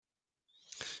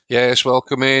Yes,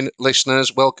 welcome in,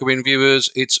 listeners, welcome in, viewers.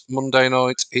 It's Monday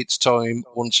night. It's time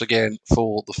once again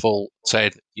for the full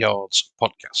 10 Yards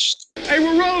podcast. Hey,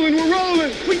 we're rolling.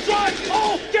 We drive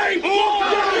all game long.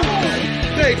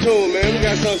 Stay tuned, man. We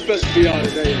got something special for y'all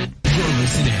today. You're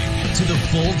listening to the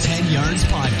full 10 Yards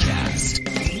podcast.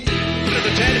 To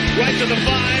the 10, right to the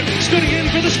 5, scooting in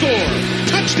for the score.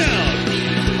 Touchdown.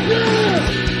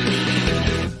 Yeah!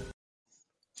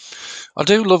 I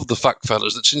do love the fact,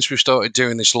 fellas, that since we started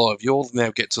doing this live, you all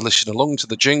now get to listen along to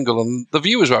the jingle, and the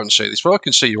viewers won't see this, but I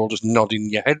can see you all just nodding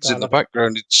your heads in the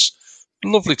background. It's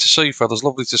lovely to see, fellas,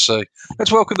 lovely to see.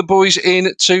 Let's welcome the boys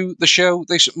in to the show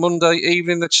this Monday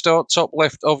evening. Let's start top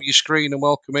left of your screen and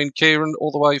welcome in Kieran,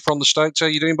 all the way from the States. How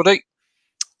you doing, buddy?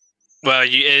 Well,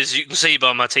 as you can see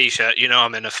by my T-shirt, you know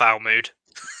I'm in a foul mood.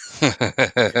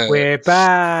 We're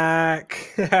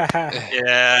back.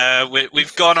 Yeah,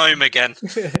 we've gone home again.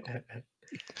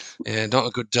 Yeah, not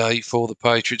a good day for the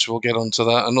Patriots. We'll get on to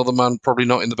that. Another man probably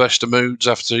not in the best of moods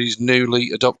after his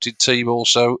newly adopted team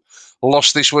also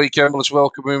lost this weekend. Let's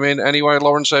welcome him in. Anyway,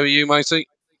 Lawrence, how are you, matey?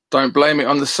 Don't blame it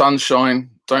on the sunshine.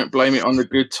 Don't blame it on the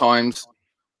good times.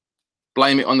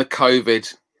 Blame it on the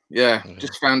COVID. Yeah,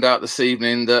 just found out this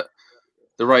evening that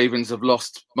the Ravens have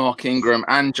lost Mark Ingram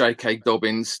and J.K.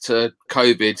 Dobbins to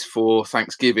COVID for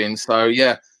Thanksgiving. So,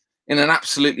 yeah, in an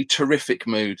absolutely terrific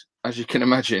mood, as you can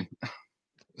imagine.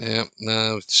 Yeah,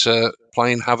 no, it's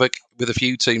playing havoc with a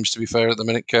few teams, to be fair, at the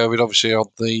minute. COVID obviously on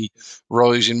the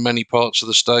rise in many parts of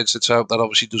the States. Let's hope that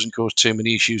obviously doesn't cause too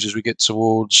many issues as we get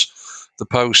towards the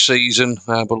post-season.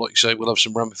 But like you say, we'll have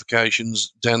some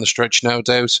ramifications down the stretch, no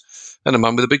doubt. And a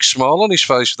man with a big smile on his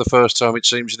face for the first time, it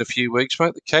seems, in a few weeks,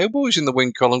 mate. The Cowboys in the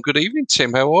win column. Good evening,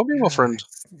 Tim. How are you, my friend?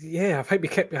 Yeah, I hope you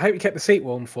kept the seat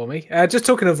warm for me. Just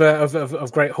talking of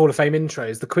great Hall of Fame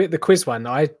intros, the quiz one,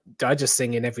 I just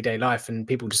sing in everyday life, and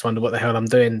people just wonder what the hell I'm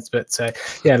doing. But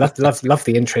yeah, love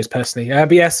the intros personally.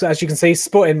 But yes, as you can see,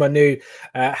 sporting my new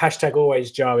hashtag Always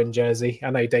Jarwin jersey.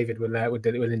 I know David will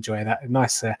enjoy that.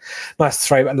 Nice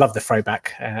throw. I love the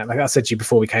throwback. Like I said to you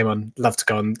before we came on, love to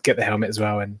go and get the helmet as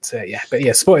well. And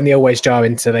sporting the Always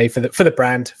Jarwin today for the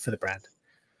brand.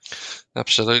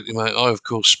 Absolutely, mate. I, of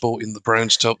course, sporting the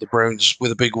Browns top. The Browns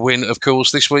with a big win, of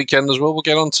course, this weekend as well. We'll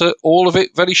get on to all of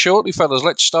it very shortly, fellas.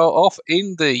 Let's start off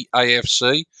in the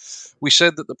AFC. We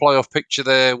said that the playoff picture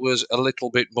there was a little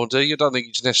bit muddy. I don't think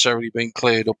it's necessarily been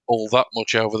cleared up all that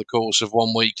much over the course of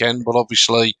one weekend, but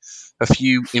obviously a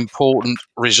few important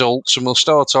results. And we'll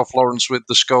start off, Lawrence, with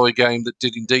the Sky game that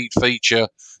did indeed feature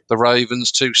the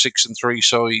Ravens, 2 6-3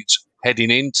 sides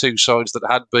heading in, two sides that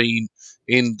had been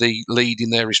in the lead in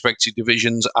their respective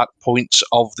divisions at points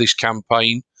of this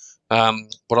campaign. But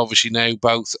obviously now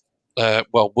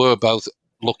were both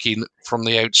looking from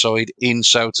the outside in,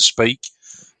 so to speak.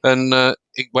 And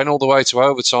it went all the way to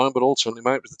overtime, but ultimately,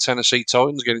 mate, it was the Tennessee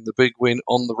Titans getting the big win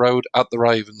on the road at the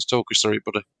Ravens. Talk us through it,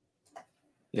 buddy.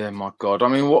 Yeah, my God. I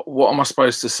mean, what am I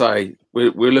supposed to say?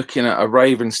 We're looking at a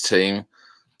Ravens team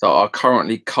that are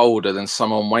currently colder than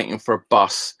someone waiting for a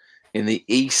bus in the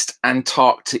East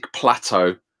Antarctic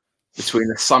Plateau between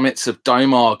the summits of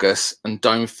Dome Argus and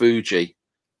Dome Fuji,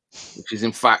 which is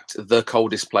in fact the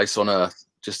coldest place on Earth,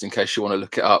 just in case you want to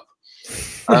look it up.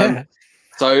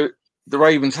 So the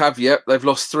Ravens they've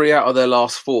lost 3 out of their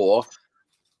last 4.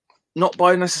 Not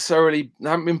by necessarily, they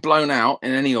haven't been blown out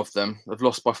in any of them. They've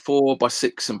lost by 4, by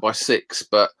 6, and by 6,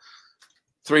 but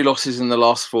 3 losses in the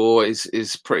last 4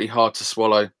 is pretty hard to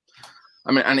swallow.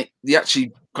 I mean, and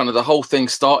the whole thing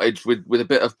started with a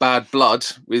bit of bad blood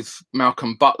with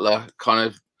Malcolm Butler kind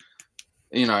of,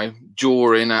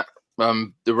 jawing at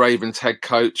the Ravens head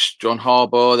coach, John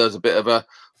Harbaugh. There was a bit of a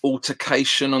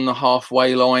altercation on the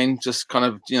halfway line, just kind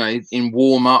of, in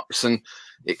warm-ups, and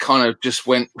it kind of just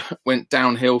went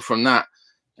downhill from that,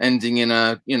 ending in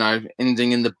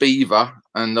the Beaver.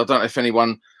 And I don't know if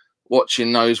anyone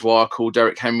watching knows why I call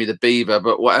Derrick Henry the Beaver,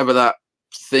 but whatever that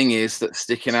thing is that's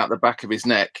sticking out the back of his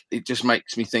neck, it just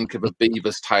makes me think of a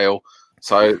beaver's tail.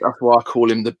 So that's why I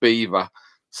call him the Beaver.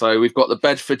 So we've got the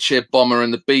Bedfordshire Bomber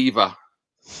and the Beaver.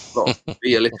 Got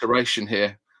the alliteration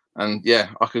here. And yeah,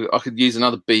 I could use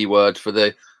another B word for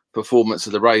the performance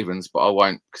of the Ravens, but I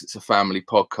won't because it's a family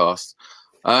podcast.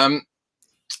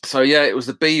 So yeah, it was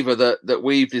the Beaver that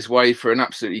weaved his way for an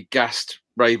absolutely gassed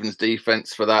Ravens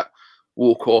defense for that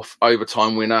walk-off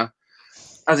overtime winner.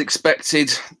 As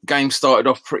expected, game started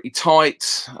off pretty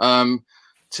tight.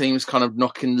 Teams kind of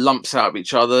knocking lumps out of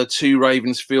each other. 2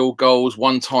 Ravens field goals,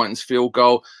 1 Titans field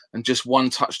goal, and just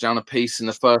 1 touchdown apiece in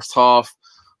the first half.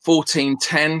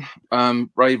 14-10,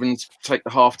 Ravens take the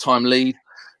halftime lead.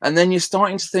 And then you're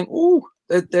starting to think,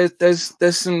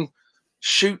 there's some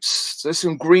shoots. There's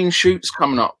some green shoots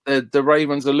coming up. The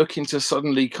Ravens are looking to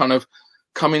suddenly kind of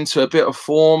come into a bit of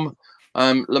form.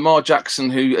 Lamar Jackson,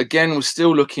 who again was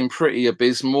still looking pretty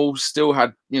abysmal, still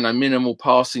had minimal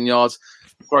passing yards,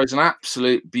 throws an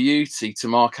absolute beauty to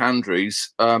Mark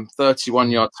Andrews,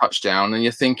 31-yard touchdown, and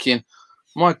you're thinking,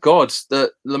 my God,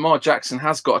 that Lamar Jackson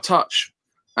has got a touch,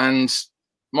 and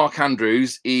Mark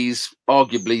Andrews is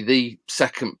arguably the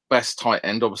second best tight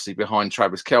end, obviously behind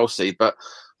Travis Kelce, but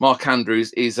Mark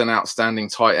Andrews is an outstanding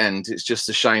tight end. It's just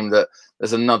a shame that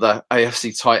there's another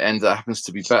AFC tight end that happens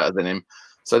to be better than him.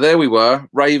 So there we were,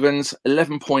 Ravens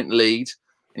 11-point lead,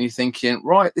 and you're thinking,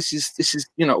 right, this is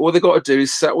all they got to do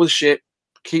is settle the ship,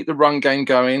 keep the run game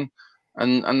going,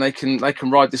 and they can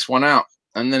ride this one out.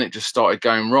 And then it just started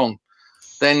going wrong.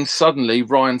 Then suddenly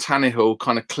Ryan Tannehill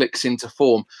kind of clicks into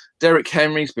form. Derrick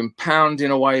Henry's been pounding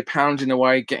away,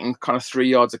 getting kind of 3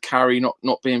 yards a carry,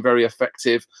 not being very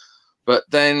effective. But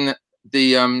then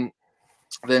then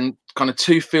kind of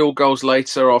 2 field goals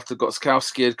later, after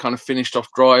Gostkowski had kind of finished off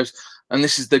drives, and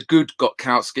this is the good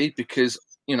Gostkowski, because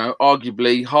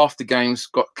arguably half the games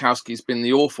Gostkowski's been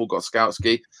the awful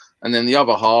Gostkowski, and then the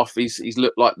other half he's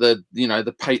looked like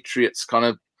the Patriots kind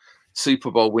of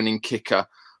Super Bowl winning kicker.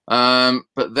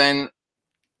 But then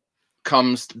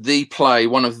comes the play,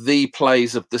 one of the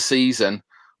plays of the season,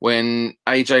 when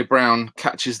AJ Brown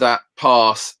catches that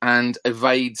pass and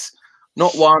evades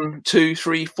not 1, 2,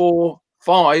 3, 4,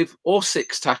 5 or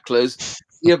 6 tacklers.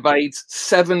 He evades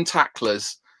 7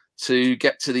 tacklers to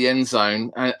get to the end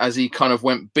zone, as he kind of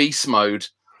went beast mode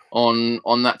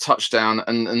on that touchdown,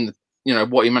 and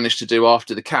what he managed to do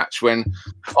after the catch, when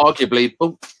arguably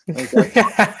on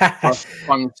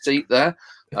the seat there,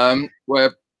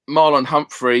 where Marlon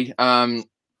Humphrey and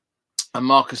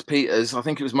Marcus Peters, I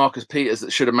think it was Marcus Peters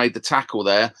that should have made the tackle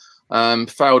there,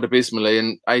 failed abysmally,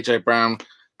 and AJ Brown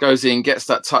goes in, gets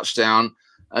that touchdown,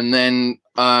 and then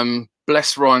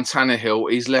bless Ryan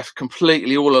Tannehill, he's left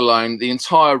completely all alone. The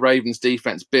entire Ravens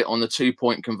defense bit on the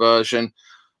 2-point conversion.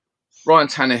 Ryan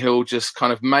Tannehill just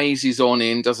kind of mazes on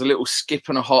in, does a little skip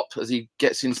and a hop as he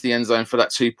gets into the end zone for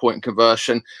that 2-point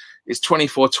conversion. It's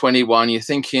 24-21. You're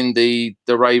thinking the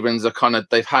Ravens are kind of,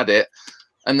 they've had it.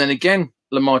 And then again,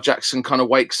 Lamar Jackson kind of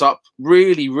wakes up,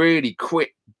 really, really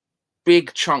quick,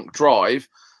 big chunk drive,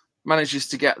 manages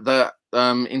to get that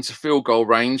into field goal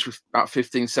range with about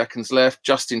 15 seconds left.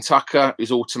 Justin Tucker,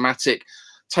 who's automatic,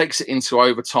 takes it into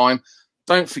overtime.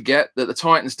 Don't forget that the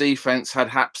Titans defense had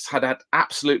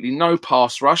absolutely no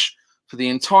pass rush for the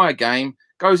entire game,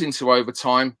 goes into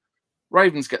overtime.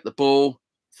 Ravens get the ball,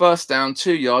 first down,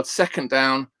 2 yards, second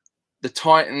down. The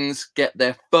Titans get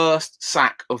their first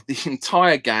sack of the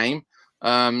entire game.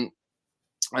 And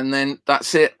then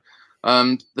that's it.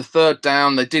 The third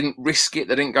down, they didn't risk it.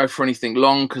 They didn't go for anything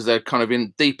long because they're kind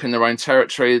of deep in their own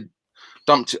territory.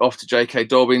 Dumped it off to J.K.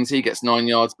 Dobbins. He gets 9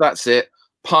 yards. That's it.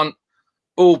 Punt,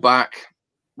 ball back.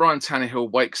 Ryan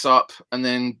Tannehill wakes up, and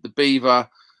then the Beaver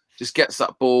just gets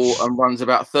that ball and runs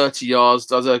about 30 yards.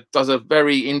 Does a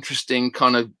very interesting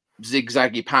kind of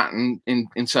zigzaggy pattern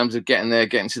in terms of getting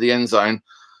to the end zone.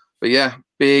 But yeah,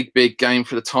 big game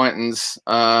for the Titans.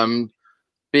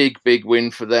 Big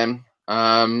win for them.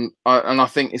 And I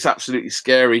think it's absolutely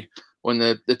scary when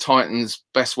the Titans'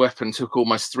 best weapon took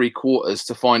almost 3 quarters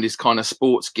to find his kind of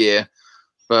sports gear.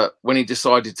 But when he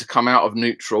decided to come out of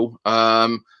neutral,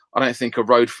 I don't think a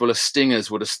road full of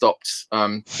stingers would have stopped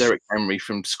Derrick Henry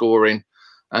from scoring.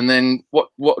 And then what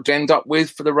end up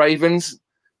with for the Ravens?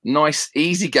 Nice,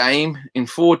 easy game in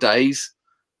 4 days.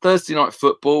 Thursday night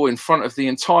football in front of the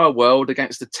entire world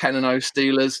against the 10-0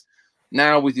 Steelers.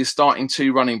 Now with your starting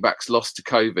 2 running backs lost to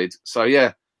COVID. So,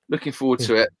 yeah, looking forward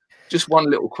to it. Just one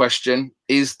little question.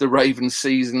 Is the Ravens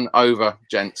season over,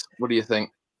 gents? What do you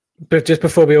think? But just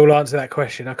before we all answer that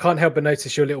question, I can't help but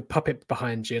notice your little puppet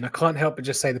behind you. And I can't help but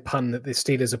just say the pun that the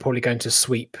Steelers are probably going to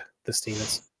sweep the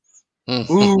Steelers.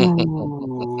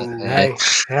 Ooh.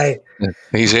 Hey.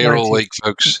 He's here all week,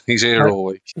 folks. He's here all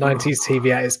week. 90s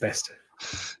TV at its best.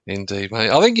 Indeed, mate.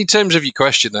 I think in terms of your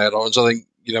question there, Lawrence, I think,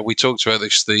 we talked about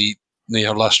this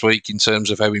last week in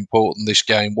terms of how important this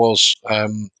game was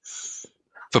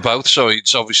for both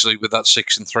sides, obviously, with that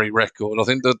 6-3 record. I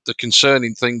think that the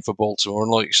concerning thing for Baltimore,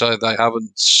 and like you say, they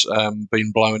haven't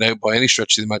been blown out by any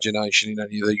stretch of the imagination in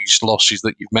any of these losses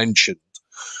that you've mentioned.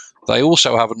 They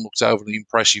also haven't looked overly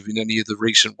impressive in any of the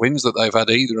recent wins that they've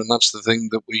had either, and that's the thing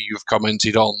that you've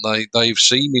commented on. They've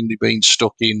seemingly been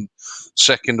stuck in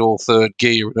second or third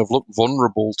gear and have looked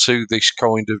vulnerable to this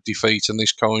kind of defeat and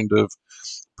this kind of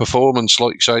performance.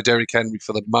 Like you say, Derrick Henry,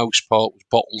 for the most part, was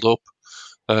bottled up.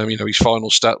 His final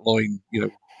stat line,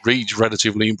 reads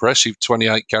relatively impressive.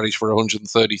 28 carries for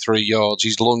 133 yards.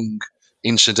 His long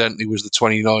incidentally was the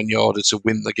 29-yarder to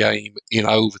win the game in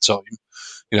overtime.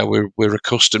 We're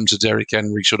accustomed to Derrick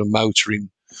Henry sort of motoring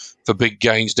for big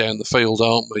gains down the field,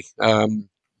 aren't we?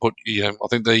 But I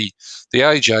think the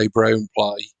AJ Brown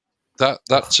play,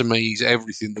 that to me is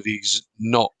everything that is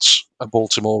not a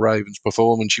Baltimore Ravens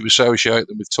performance. You associate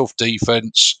them with tough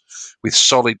defense, with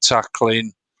solid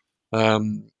tackling,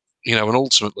 and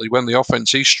ultimately when the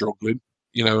offense is struggling,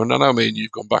 and I know me and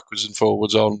you've gone backwards and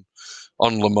forwards on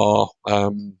Lamar.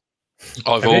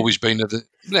 I've always been of the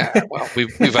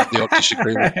we've had the odd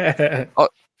disagreement.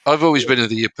 I've always been of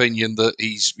the opinion that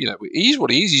he's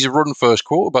what he is. He's a run first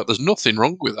quarterback. There's nothing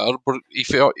wrong with that. But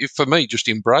if for me, just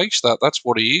embrace that. That's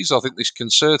what he is. I think this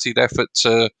concerted effort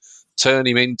to turn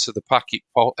him into the pocket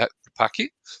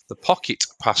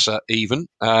passer. Even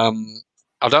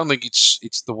I don't think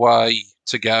it's the way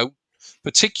to go.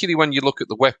 Particularly when you look at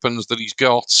the weapons that he's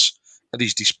got at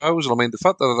his disposal. I mean, the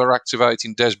fact that they're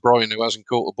activating Des Bryant, who hasn't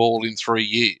caught a ball in 3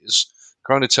 years,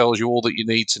 kind of tells you all that you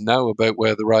need to know about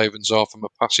where the Ravens are from a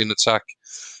passing attack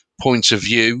point of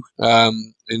view.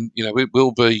 And it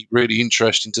will be really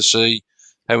interesting to see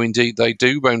how indeed they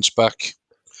do bounce back.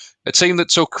 A team that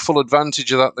took full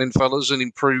advantage of that then, fellas, and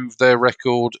improved their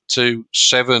record to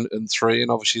 7-3,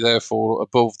 and obviously therefore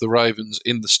above the Ravens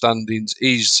in the standings,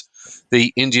 is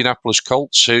the Indianapolis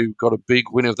Colts, who got a big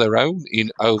win of their own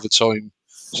in overtime.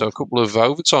 So a couple of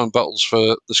overtime battles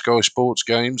for the Sky Sports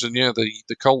games, and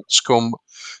the Colts come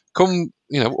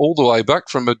all the way back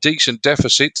from a decent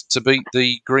deficit to beat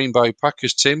the Green Bay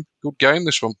Packers. Tim, good game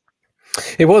this one.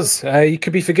 It was. You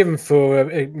could be forgiven for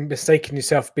mistaking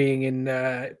yourself being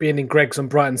in Greg's on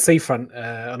Brighton Seafront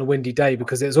on a windy day,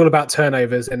 because it's all about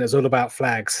turnovers and it's all about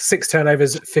flags. 6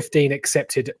 turnovers, 15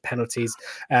 accepted penalties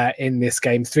in this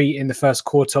game. 3 in the first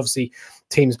quarter. Obviously,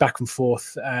 teams back and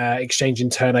forth exchanging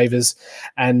turnovers,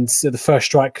 and the first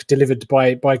strike delivered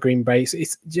by Green Bay.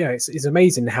 It's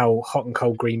amazing how hot and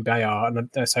cold Green Bay are, and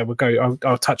so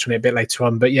I'll touch on it a bit later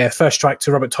on. But first strike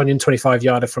to Robert Tonyan,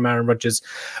 25-yarder from Aaron Rodgers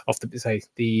off the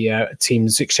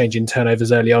teams exchanging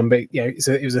turnovers early on. But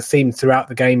it was a theme throughout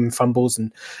the game: fumbles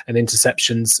and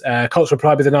interceptions. Colts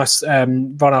replied with a nice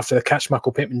run after the catch.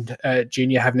 Michael Pittman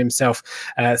Jr. having himself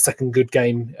second good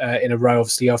game in a row,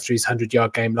 obviously after his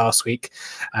 100-yard game last week.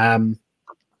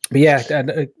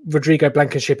 Rodrigo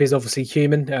Blankenship is obviously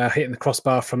human, hitting the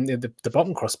crossbar from the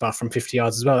bottom crossbar from 50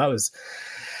 yards as well.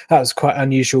 That was quite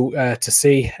unusual to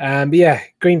see.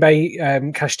 Green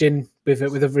Bay cashed in with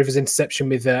a Rivers interception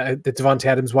with the Davante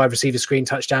Adams wide receiver screen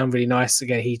touchdown. Really nice.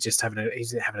 Again, he's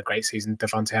having a great season,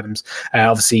 Davante Adams.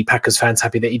 Obviously, Packers fans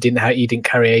happy that he didn't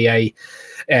carry a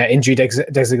injury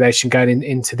designation going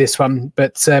into this one.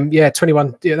 But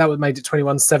 21. That would made it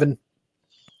 21-7.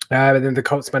 And then the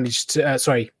Colts managed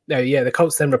to. The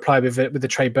Colts then replied with the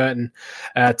Trey Burton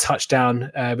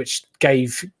touchdown, which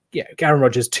gave Aaron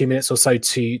Rodgers 2 minutes or so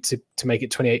to make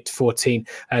it 28-14.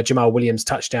 Jamal Williams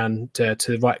touchdown to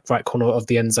the right corner of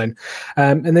the end zone.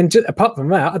 And then apart from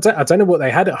that, I don't know what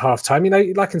they had at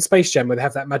halftime. Like in Space Jam where they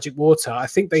have that magic water, I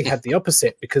think they had the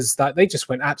opposite, because they just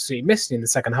went absolutely missing in the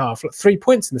second half. 3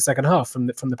 points in the second half from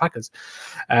the Packers.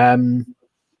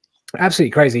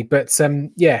 Absolutely crazy, but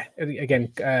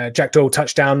again, Jack Doyle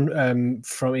touchdown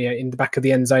from in the back of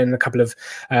the end zone, and a couple of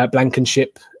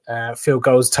Blankenship field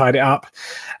goals tied it up,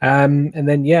 and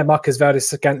then Marquez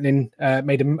Valdes-Scantling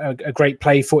made a great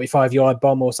play, 45-yard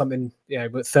bomb or something,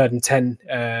 with 3rd and 10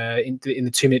 in the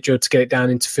 2-minute drill to get it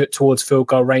down towards field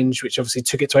goal range, which obviously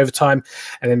took it to overtime.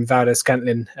 And then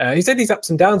Valdes-Scantling, he's had these ups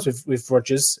and downs with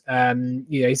Rodgers.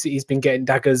 He's been getting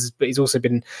daggers, but he's also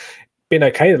been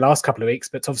okay the last couple of weeks,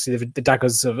 but obviously the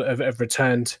daggers have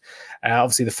returned.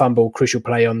 Obviously the fumble, crucial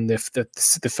play on the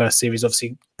first series.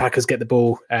 Obviously Packers get the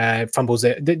ball, fumbles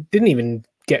it. They didn't even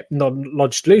get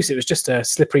lodged loose. It was just a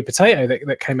slippery potato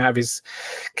that came out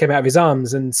of his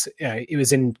arms, and it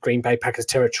was in Green Bay Packers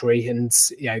territory. And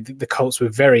the Colts were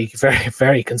very, very,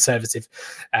 very conservative,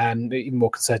 even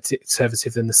more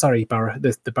conservative than the Surrey borough,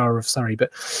 the borough of Surrey.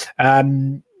 But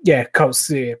Colts,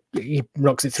 he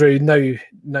knocks it through.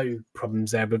 No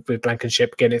problems there with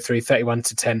Blankenship getting it through,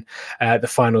 31-10, the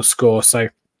final score. So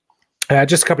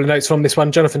just a couple of notes from this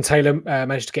one. Jonathan Taylor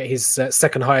managed to get his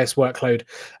second highest workload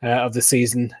of the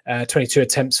season, 22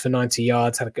 attempts for 90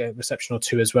 yards, had a reception or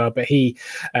 2 as well. But he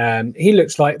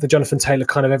looks like the Jonathan Taylor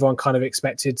everyone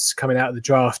expected coming out of the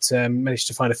draft. Managed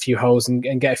to find a few holes and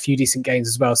get a few decent gains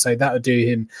as well. So that would do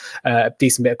him a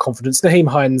decent bit of confidence. Naheem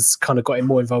Hines got him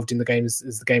more involved in the game as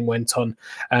the game went on.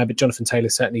 But Jonathan Taylor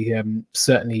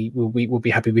certainly will be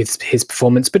happy with his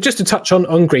performance. But just to touch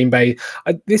on Green Bay,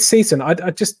 this season,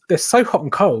 there's so both hot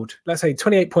and cold. Let's say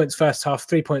 28 points first half,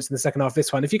 3 points in the second half.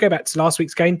 This one, if you go back to last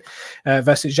week's game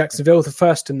versus Jacksonville, the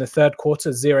first and the third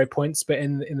quarter 0 points, but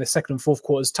in the second and fourth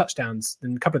quarters touchdowns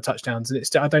and a couple of touchdowns. And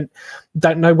it's I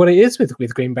don't know what it is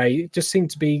with Green Bay. It just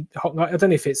seemed to be hot. I don't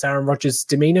know if it's Aaron Rodgers'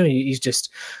 demeanor. He's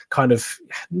just kind of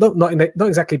not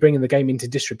exactly bringing the game into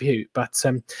disrepute, but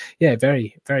yeah,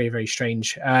 very, very, very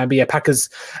strange. But yeah, Packers,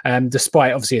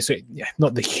 despite obviously it's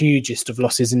not the hugest of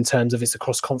losses in terms of it's a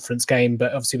cross-conference game,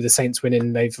 but obviously with the Saints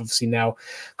winning, they've obviously now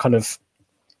kind of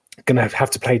going to have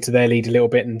to play to their lead a little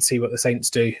bit and see what the Saints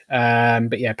do.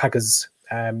 But yeah, Packers.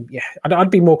 I'd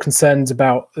be more concerned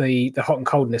about the hot and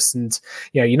coldness, and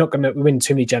you're not going to win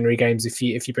too many January games if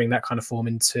you bring that kind of form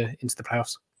into the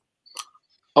playoffs.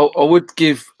 I would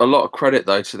give a lot of credit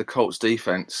though to the Colts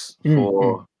defense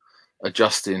for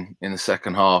adjusting in the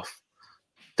second half.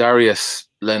 Darius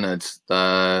Leonard,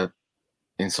 the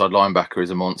inside linebacker, is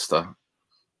a monster.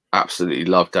 Absolutely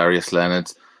love Darius Leonard,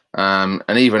 and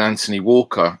even Anthony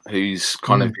Walker, who's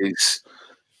kind of his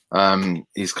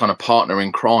kind of partner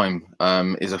in crime,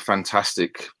 is a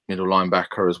fantastic middle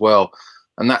linebacker as well.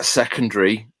 And that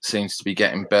secondary seems to be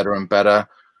getting better and better.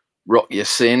 Rock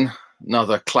Ya-Sin,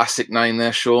 another classic name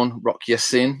there, Sean. Rock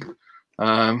Ya-Sin.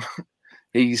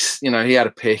 He had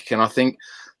a pick, and I think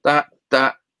that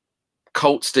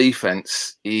Colts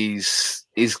defense is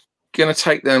going to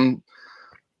take them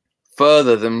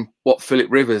further than what Phillip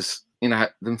Rivers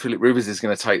is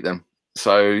going to take them.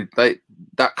 So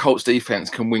that Colts defense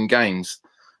can win games,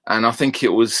 and I think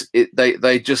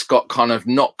they just got kind of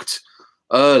knocked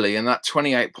early, and that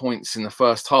 28 points in the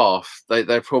first half,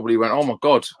 they probably went, oh my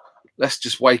God, let's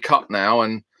just wake up now.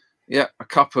 And yeah, a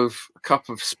cup of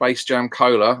Space Jam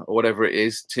Cola or whatever it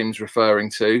is Tim's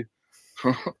referring to.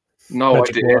 No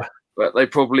Magic idea, water. but they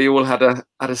probably all had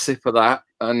a sip of that.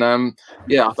 And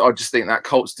I just think that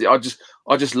Colts. I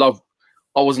just love.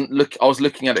 I was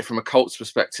looking at it from a Colts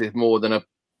perspective more than a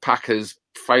Packers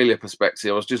failure perspective.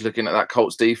 I was just looking at that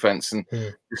Colts defense and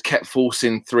just kept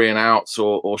forcing 3 and outs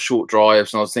or short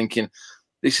drives. And I was thinking,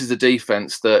 this is a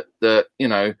defense that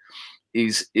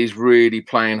is really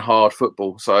playing hard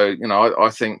football. So I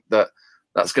think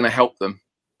that's going to help them.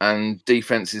 And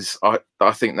defenses, I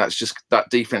think that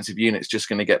defensive unit's just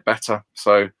going to get better.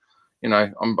 So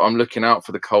I'm looking out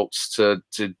for the Colts to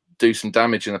do some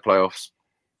damage in the playoffs.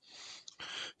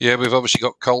 Yeah, we've obviously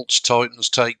got Colts, Titans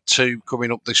take 2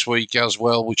 coming up this week as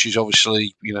well, which is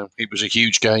obviously, it was a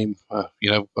huge game,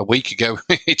 a week ago.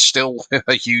 It's still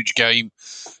a huge game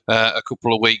a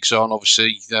couple of weeks on.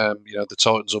 Obviously, the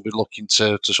Titans will be looking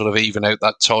to sort of even out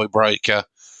that tiebreaker.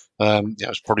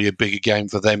 It's probably a bigger game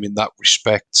for them in that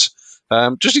respect.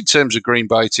 Just in terms of Green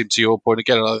Bay, Tim, to your point,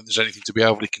 again, I don't think there's anything to be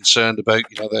overly concerned about.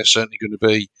 They're certainly going to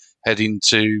be heading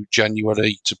to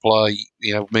January to play,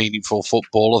 meaningful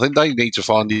football. I think they need to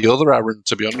find the other Aaron,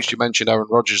 to be honest. You mentioned Aaron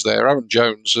Rodgers there. Aaron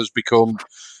Jones has become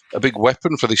a big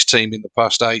weapon for this team in the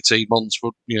past 18 months,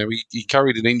 but, he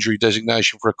carried an injury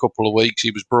designation for a couple of weeks. He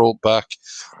was brought back,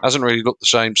 hasn't really looked the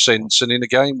same since. And in a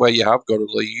game where you have got a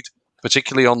lead,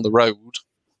 particularly on the road,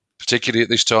 particularly at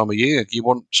this time of year, you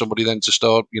want somebody then to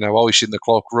start, icing the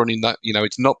clock, running that.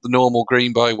 It's not the normal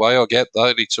Green Bay way. I get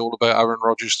that. It's all about Aaron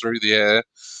Rodgers through the air.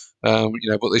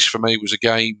 But this for me was a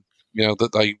game, that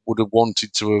they would have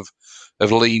wanted to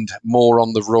have leaned more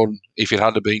on the run if it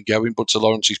had been going. But to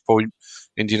Lawrence's point,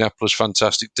 Indianapolis,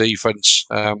 fantastic defense.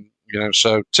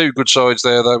 So 2 good sides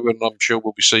there, though, and I'm sure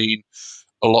we'll be seeing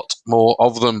a lot more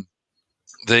of them.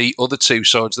 The other 2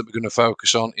 sides that we're going to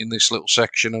focus on in this little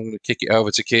section, I'm going to kick it over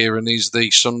to Kieran, is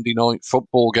the Sunday night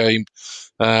football game.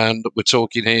 And we're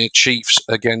talking here Chiefs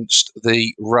against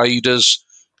the Raiders.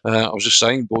 I was just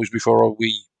saying, boys, before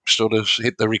we sort of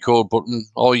hit the record button,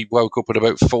 I woke up at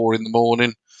about 4 in the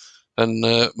morning and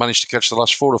managed to catch the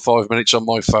last 4 or 5 minutes on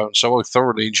my phone. So I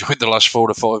thoroughly enjoyed the last 4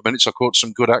 to 5 minutes. I caught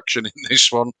some good action in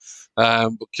this one.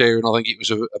 But Kieran, I think it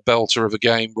was a belter of a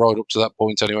game right up to that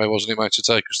point anyway, wasn't it, mate, to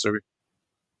take us through it?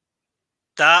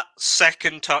 That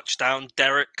second touchdown,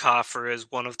 Derek Carr threw, is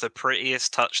one of the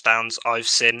prettiest touchdowns I've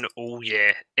seen all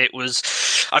year. It was,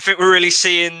 I think we're really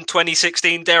seeing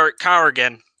 2016 Derek Carr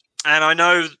again. And I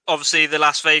know, obviously, the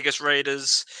Las Vegas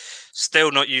Raiders,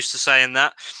 still not used to saying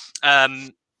that.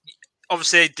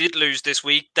 Obviously, they did lose this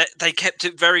week. They kept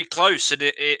it very close. And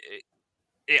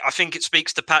I think it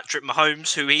speaks to Patrick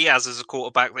Mahomes, who he has as a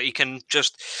quarterback, that he can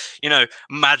just,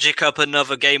 magic up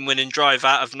another game-winning drive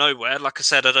out of nowhere. Like I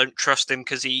said, I don't trust him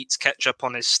because he eats ketchup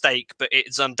on his steak, but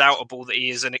it's undoubtable that he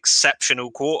is an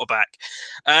exceptional quarterback.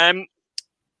 I'm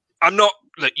not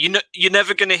look, you're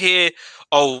never going to hear,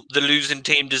 oh, the losing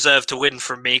team deserved to win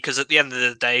from me, because at the end of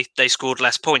the day, they scored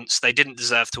less points. They didn't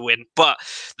deserve to win. But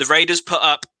the Raiders put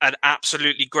up an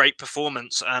absolutely great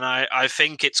performance, and I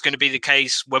think it's going to be the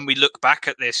case when we look back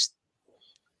at this,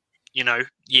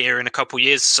 year in a couple of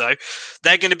years. So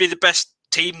they're going to be the best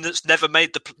team that's never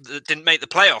didn't make the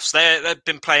playoffs. They've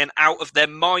been playing out of their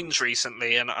minds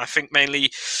recently, and I think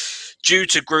mainly due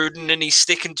to Gruden, and he's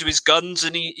sticking to his guns,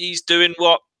 and he's doing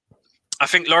what I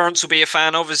think Lawrence will be a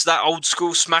fan of, is that old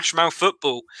school smash mouth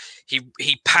football.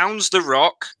 He pounds the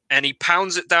rock and he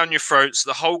pounds it down your throats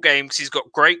the whole game, because he's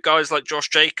got great guys like Josh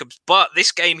Jacobs. But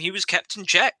this game, he was kept in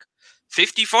check.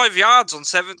 55 yards on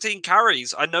 17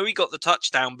 carries. I know he got the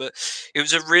touchdown, but it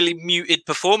was a really muted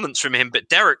performance from him. But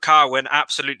Derek Carr went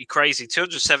absolutely crazy.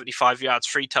 275 yards,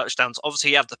 3 touchdowns.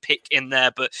 Obviously, he had the pick in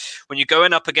there, but when you're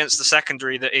going up against the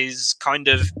secondary that is kind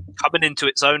of coming into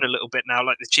its own a little bit now,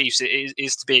 like the Chiefs, it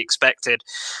is to be expected.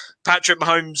 Patrick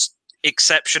Mahomes,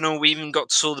 exceptional. We even got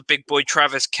to saw the big boy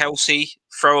Travis Kelce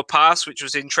throw a pass, which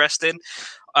was interesting.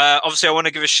 Obviously, I want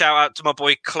to give a shout out to my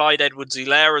boy Clyde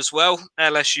Edwards-Helaire as well,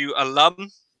 LSU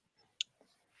alum.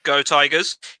 Go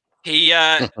Tigers. He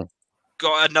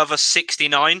got another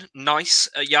 69 nice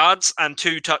yards and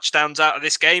 2 touchdowns out of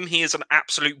this game. He is an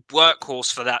absolute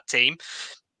workhorse for that team.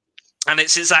 And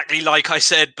it's exactly like I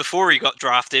said before he got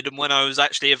drafted, and when I was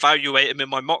actually evaluating him in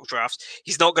my mock drafts,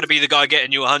 he's not going to be the guy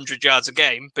getting you 100 yards a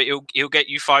game, but he'll get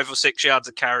you 5 or 6 yards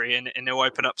of carry, and he'll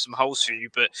open up some holes for you.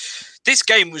 But this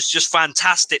game was just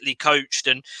fantastically coached,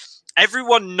 and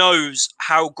everyone knows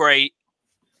how great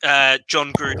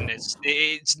John Gruden is.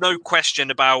 It's no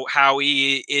question about how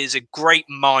he is a great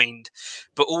mind,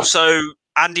 but also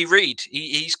Andy Reid,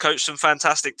 he's coached some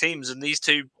fantastic teams, and these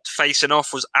two facing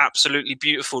off was absolutely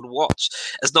beautiful to watch.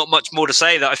 There's not much more to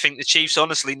say. That I think the Chiefs,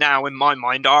 honestly, now in my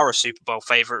mind, are a Super Bowl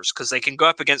favourites, because they can go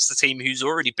up against the team who's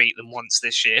already beat them once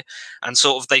this year, and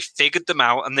sort of they figured them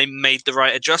out and they made the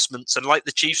right adjustments. And like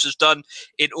the Chiefs has done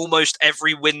in almost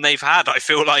every win they've had, I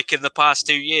feel like in the past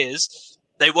 2 years,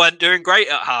 they weren't doing great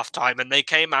at halftime, and they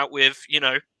came out with,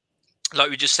 like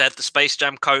we just said, the Space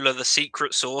Jam Cola, the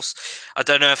secret sauce. I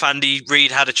don't know if Andy Reid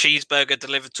had a cheeseburger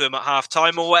delivered to him at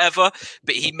halftime or whatever,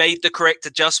 but he made the correct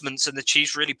adjustments, and the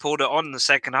Chiefs really pulled it on in the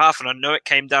second half. And I know it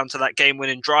came down to that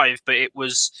game-winning drive, but it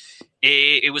was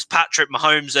Patrick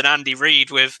Mahomes and Andy Reid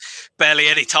with barely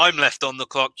any time left on the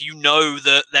clock. You know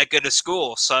that they're going to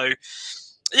score. So,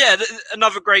 yeah,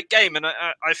 another great game. And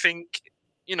I think,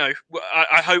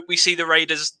 I hope we see the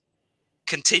Raiders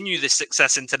continue this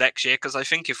success into next year, because I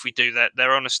think if we do that,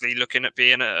 they're honestly looking at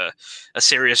being a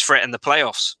serious threat in the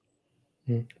playoffs.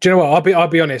 Do you know what? I'll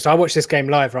be honest. I watched this game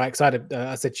live, right? Because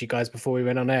I said to you guys before we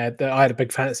went on air that I had a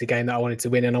big fantasy game that I wanted to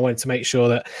win, and I wanted to make sure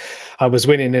that I was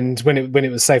winning. And when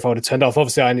it was safe, I would have turned off.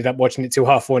 Obviously, I ended up watching it till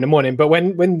 4:30 in the morning. But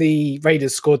when the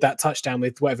Raiders scored that touchdown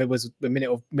with whatever it was, a minute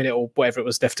or whatever it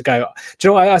was left to go, do you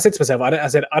know what I said to myself?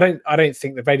 I don't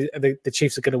think the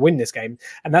Chiefs are going to win this game,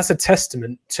 and that's a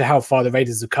testament to how far the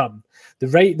Raiders have come. The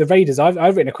Raiders.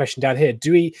 I've written a question down here.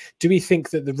 Do we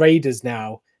think that the Raiders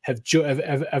now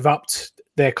have upped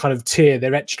their kind of tier,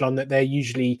 their echelon that they're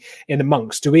usually in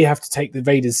amongst? Do we have to take the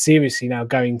Raiders seriously now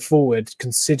going forward,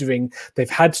 considering they've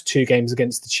had 2 games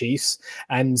against the Chiefs,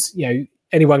 and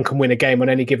anyone can win a game on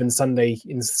any given Sunday,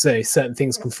 in certain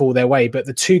things can fall their way, but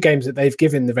the 2 games that they've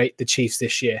given the Chiefs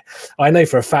this year, I know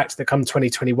for a fact that come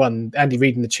 2021, Andy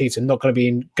Reid and the Chiefs are not going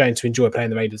to enjoy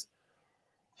playing the Raiders.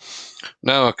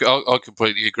 No, I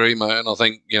completely agree, mate. And I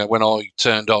think, when I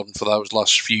turned on for those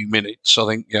last few minutes, I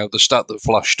think, the stat that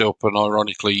flashed up, and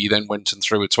ironically, he then went and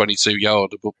threw a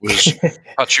 22-yarder, but was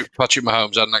Patrick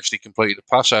Mahomes hadn't actually completed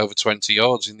a pass over 20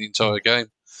 yards in the entire game.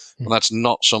 And that's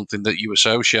not something that you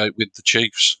associate with the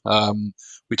Chiefs.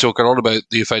 We talk a lot about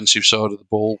the offensive side of the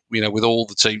ball, with all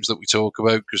the teams that we talk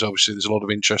about, because obviously there's a lot of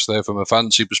interest there from a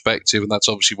fantasy perspective, and that's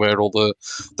obviously where all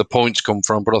the points come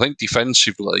from. But I think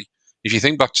defensively, if you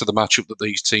think back to the matchup that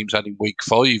these teams had in Week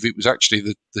 5, it was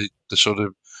actually the sort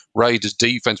of Raiders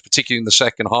defense, particularly in the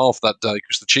second half that day,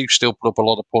 because the Chiefs still put up a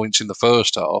lot of points in the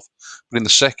first half, but in the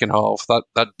second half,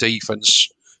 that defense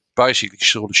basically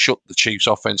sort of shut the Chiefs'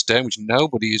 offense down, which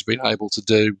nobody has been able to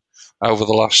do over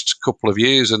the last couple of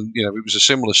years. And it was a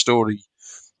similar story.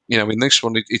 In this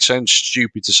one, it sounds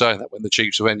stupid to say that when the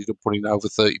Chiefs have ended up putting over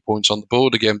 30 points on the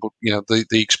board again, but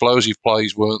the explosive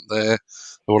plays weren't there.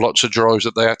 There were lots of drives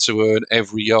that they had to earn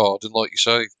every yard, and like you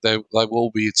say, they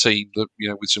will be a team that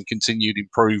with some continued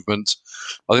improvement.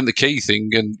 I think the key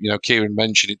thing, and Kieran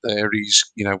mentioned it there, is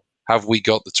have we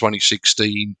got the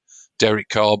 2016 Derek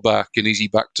Carr back, and is he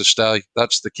back to stay?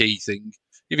 That's the key thing.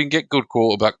 If you can get good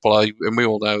quarterback play, and we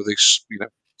all know this,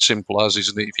 simple as,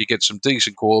 isn't it? If you get some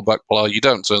decent quarterback play, you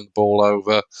don't turn the ball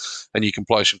over, and you can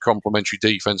play some complementary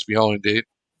defense behind it,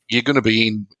 you're going to be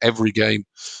in every game.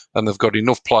 And they've got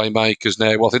enough playmakers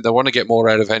now. Well, I think they want to get more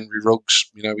out of Henry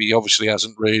Ruggs. You know, he obviously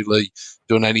hasn't really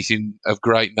done anything of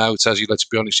great note, has he? Let's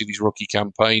be honest, in his rookie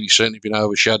campaign. He's certainly been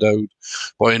overshadowed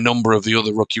by a number of the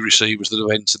other rookie receivers that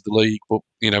have entered the league. But,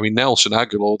 you know, in Nelson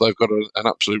Aguilar, they've got an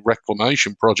absolute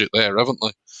reclamation project there, haven't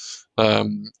they? I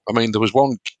mean, there was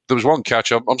one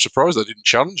catch. I'm surprised they didn't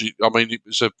challenge it. I mean, it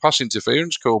was a pass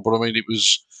interference call, but I mean, it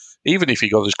was, even if he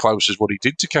got as close as what he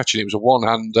did to catching, it was a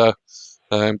one-hander.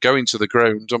 Going to the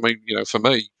ground, I mean, you know, for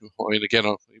me, I mean, again,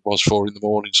 it was 4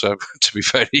 a.m, so to be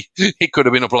fair, it could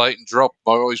have been a blatant drop.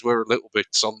 My eyes were a little bit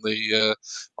on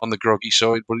the groggy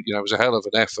side, but, you know, it was a hell of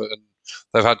an effort, and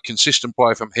they've had consistent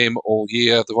play from him all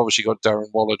year. They've obviously got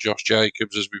Darren Waller, Josh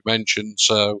Jacobs, as we mentioned,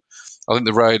 so I think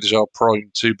the Raiders are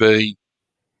primed to be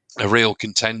a real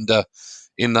contender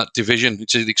in that division.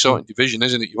 It's an exciting division,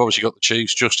 isn't it? You've obviously got the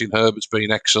Chiefs. Justin Herbert's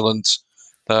been excellent.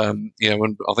 You know,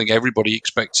 and I think everybody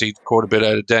expected quite a bit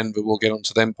out of Denver. We'll get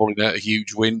onto them pulling out a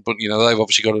huge win, but, you know, they've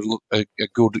obviously got a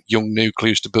good young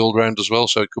nucleus to build around as well,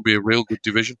 so it could be a real good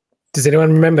division. Does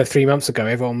anyone remember 3 months ago,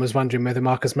 everyone was wondering whether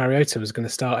Marcus Mariota was going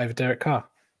to start over Derek Carr?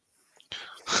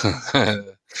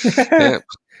 Yeah.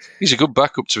 He's a good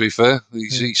backup, to be fair.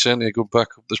 He's certainly a good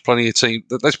backup. There's plenty of team.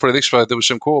 Let's put it this way. There were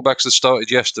some quarterbacks that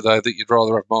started yesterday that you'd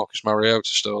rather have Marcus Mariota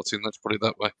starting. Let's put it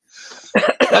that way.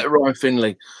 Ryan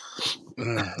Finley.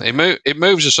 It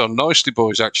moves us on nicely,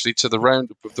 boys, actually, to the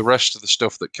roundup of the rest of the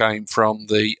stuff that came from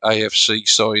the AFC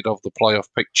side of the playoff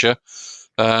picture.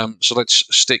 So let's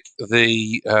stick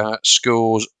the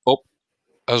scores up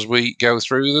as we go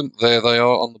through them. There they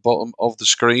are on the bottom of the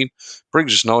screen.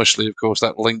 Brings us nicely, of course,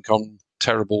 that link on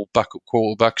terrible backup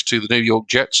quarterbacks to the New York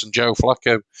Jets and Joe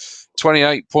Flacco.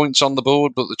 28 points on the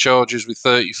board, but the Chargers with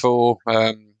 34.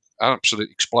 An absolute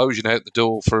explosion out the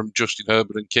door from Justin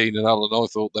Herbert and Keenan Allen. I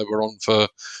thought they were on for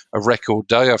a record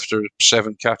day after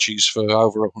 7 catches for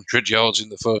over 100 yards in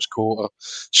the first quarter.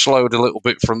 Slowed a little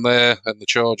bit from there, and the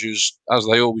Chargers, as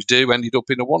they always do, ended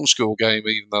up in a one-score game,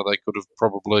 even though they could have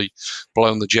probably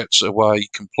blown the Jets away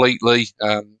completely.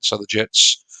 So the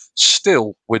Jets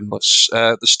still winless.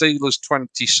 The Steelers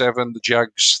 27, the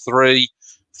Jags 3.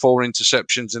 4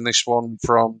 interceptions in this one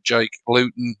from Jake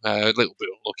Luton. A little bit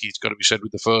unlucky, it's got to be said,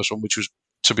 with the first one, which was,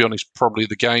 to be honest, probably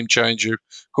the game changer. A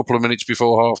couple of minutes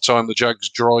before half-time, the Jags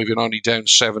driving only down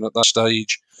 7 at that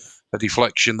stage. A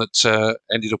deflection that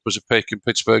ended up as a pick, and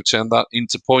Pittsburgh turned that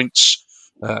into points.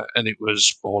 And it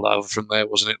was all over from there,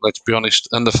 wasn't it? Let's be honest.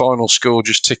 And the final score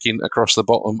just ticking across the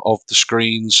bottom of the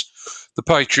screens. The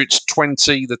Patriots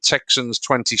 20, the Texans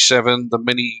 27. The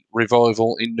mini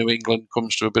revival in New England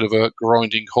comes to a bit of a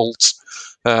grinding halt.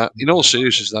 In all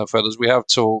seriousness, though, fellas, we have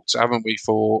talked, haven't we,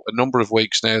 for a number of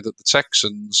weeks now, that the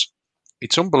Texans,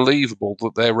 it's unbelievable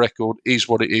that their record is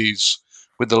what it is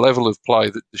with the level of play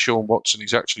that Deshaun Watson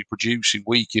is actually producing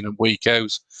week in and week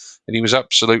out. And he was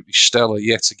absolutely stellar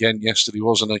yet again yesterday,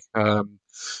 wasn't he?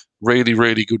 Really,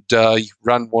 really good day.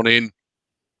 Ran one in,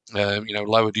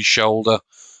 lowered his shoulder.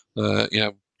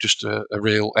 Just a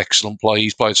real excellent play.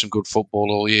 He's played some good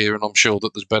football all year, and I'm sure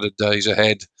that there's better days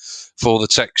ahead for the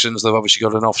Texans. They've obviously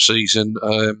got an off-season,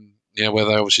 where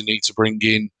they obviously need to bring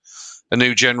in a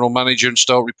new general manager and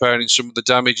start repairing some of the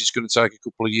damage. It's going to take a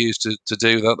couple of years to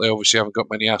do that. They obviously haven't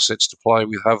got many assets to play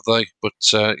with, have they? But,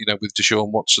 with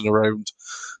Deshaun Watson around,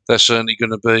 they're certainly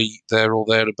going to be there or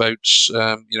thereabouts,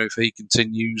 if he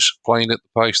continues playing at the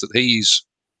pace that he is.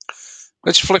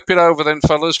 Let's flip it over then,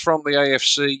 fellas, from the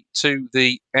AFC to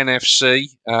the NFC.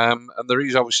 And there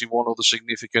is obviously one other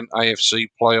significant AFC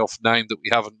playoff name that we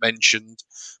haven't mentioned,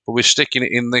 but we're sticking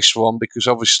it in this one because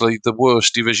obviously the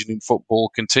worst division in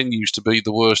football continues to be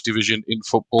the worst division in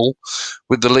football,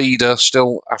 with the leader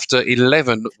still, after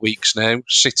 11 weeks now,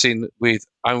 sitting with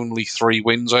only 3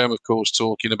 wins. I am, of course,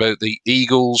 talking about the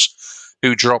Eagles,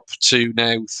 who drop to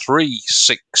now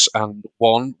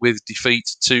 3-6-1 with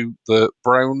defeat to the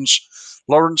Browns.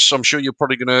 Lawrence, I'm sure you're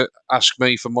probably going to ask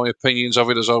me for my opinions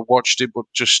of it as I watched it, but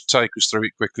just take us through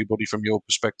it quickly, buddy, from your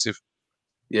perspective.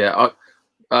 Yeah,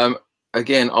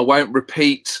 again, I won't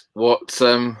repeat what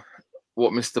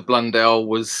Mr. Blundell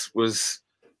was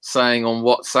saying on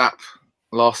WhatsApp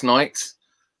last night,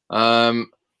 but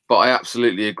I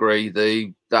absolutely agree.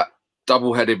 That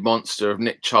double-headed monster of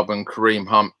Nick Chubb and Kareem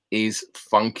Hunt is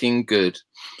funking good.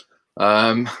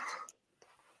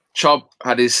 Chubb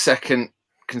had his second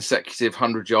consecutive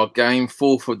 100-yard game,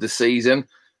 4th of the season,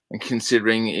 and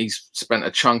considering he's spent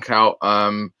a chunk out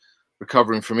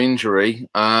recovering from injury,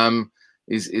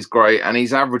 is great, and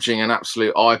he's averaging an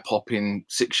absolute eye-popping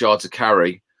 6 yards a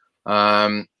carry.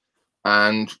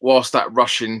 And whilst that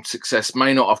rushing success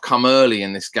may not have come early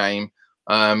in this game,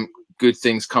 good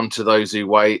things come to those who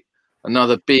wait.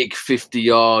 Another big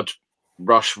 50-yard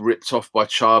rush ripped off by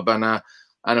Charbonnet,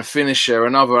 and a finisher,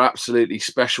 another absolutely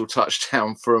special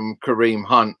touchdown from Kareem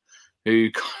Hunt, who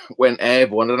went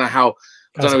airborne. I don't know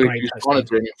if he was trying to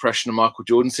do an impression of Michael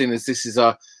Jordan, seeing as this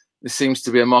seems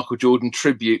to be a Michael Jordan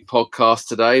tribute podcast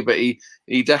today, but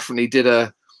he definitely did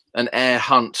an air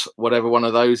hunt, whatever one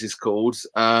of those is called,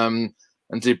 and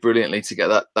did brilliantly to get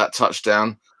that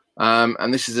touchdown.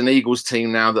 And this is an Eagles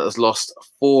team now that has lost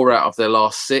 4 out of their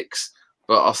last 6,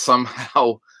 but are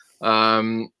somehow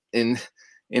in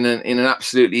an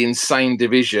absolutely insane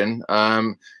division.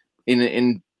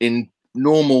 In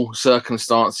normal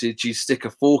circumstances, you stick a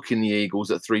fork in the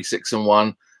Eagles at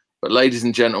 3-6-1. But ladies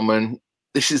and gentlemen,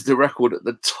 this is the record at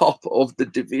the top of the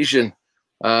division.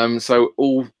 So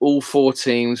all 4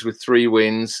 teams with 3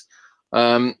 wins.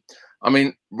 I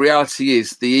mean, reality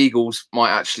is the Eagles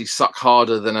might actually suck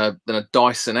harder than a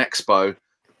Dyson Expo,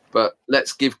 but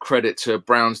let's give credit to a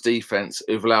Browns defense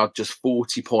who've allowed just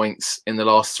 40 points in the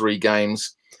last 3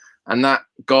 games. And that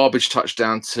garbage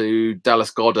touchdown to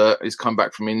Dallas Goedert, who's come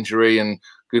back from injury, and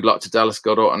good luck to Dallas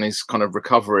Goedert on his kind of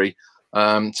recovery,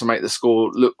 to make the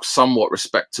score look somewhat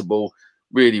respectable,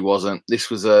 really wasn't. This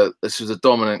was a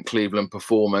dominant Cleveland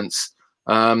performance.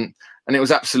 And it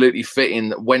was absolutely fitting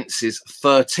that Wentz's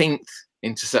 13th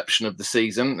interception of the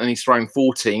season, and he's thrown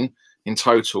 14 in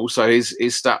total. So his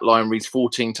stat line reads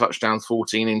 14 touchdowns,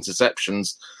 14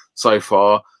 interceptions so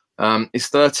far. His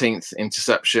 13th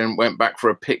interception went back for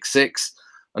a pick 6.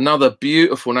 Another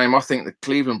beautiful name. I think the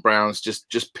Cleveland Browns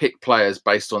just pick players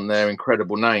based on their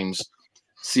incredible names.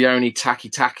 Sione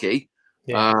Takitaki,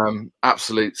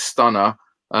 absolute stunner.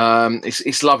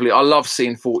 It's lovely. I love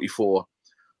seeing 44.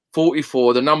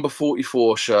 44, the number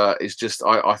 44 shirt is just,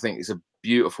 I think it's a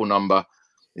beautiful number.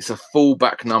 It's a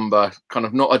full-back number, kind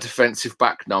of not a defensive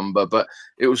back number, but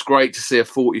it was great to see a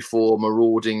 44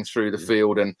 marauding through the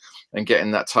field and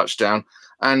getting that touchdown.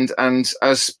 And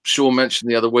as Sean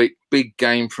mentioned the other week, big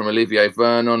game from Olivier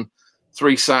Vernon,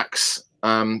 3 sacks,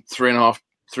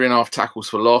 3.5 tackles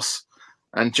for loss.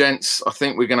 And gents, I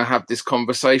think we're going to have this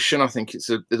conversation. I think it's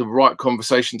the right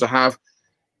conversation to have.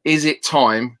 Is it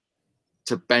time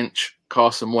to bench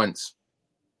Carson Wentz?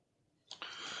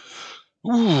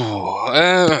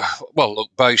 Well, look,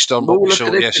 based on what we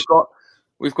saw yesterday,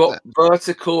 we've got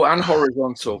vertical and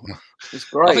horizontal. It's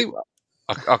great.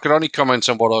 I can only comment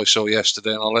on what I saw yesterday,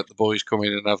 and I'll let the boys come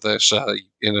in and have their say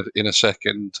in a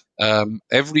second.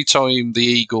 Every time the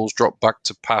Eagles dropped back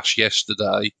to pass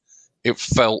yesterday, it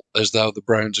felt as though the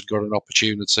Browns had got an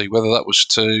opportunity, whether that was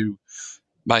to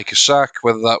make a sack,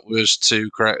 whether that was to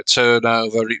create a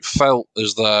turnover. It felt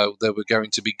as though there were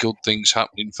going to be good things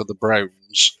happening for the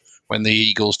Browns when the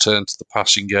Eagles turned to the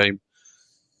passing game.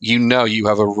 You know you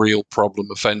have a real problem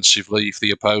offensively if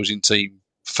the opposing team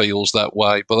feels that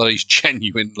way, but that is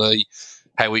genuinely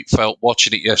how it felt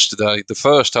watching it yesterday. The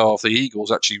first half, the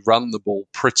Eagles actually ran the ball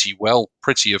pretty well,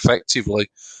 pretty effectively.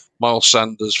 Miles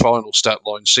Sanders' final stat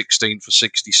line, 16 for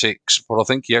 66, but I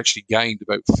think he actually gained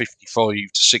about 55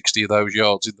 to 60 of those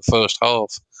yards in the first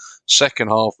half. Second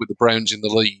half, with the Browns in the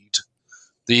lead,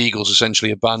 the Eagles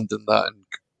essentially abandoned that, and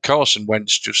Carson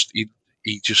Wentz just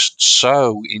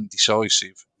so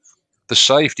indecisive. The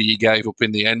safety he gave up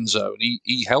in the end zone,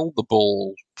 he held the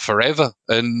ball forever,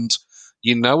 and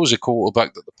you know as a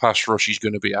quarterback that the pass rush is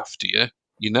going to be after you.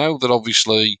 You know that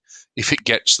obviously if it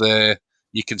gets there,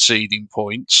 you're conceding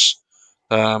points.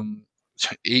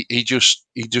 He just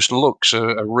looks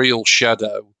a real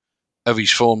shadow of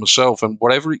his former self, and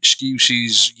whatever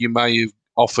excuses you may have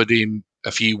offered him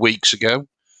a few weeks ago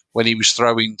when he was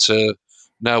throwing to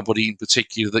nobody in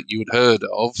particular that you had heard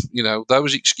of, you know,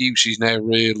 those excuses now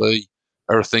really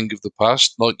are a thing of the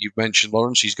past. Like you've mentioned,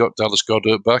 Lawrence, he's got Dallas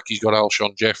Goedert back, he's got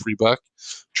Alshon Jeffrey back,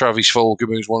 Travis Fulgham,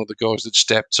 who's one of the guys that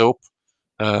stepped up.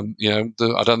 I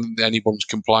don't think anyone's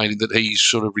complaining that he's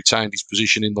sort of retained his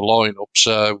position in the lineup.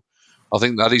 So I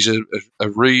think that is a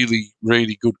really,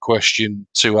 really good question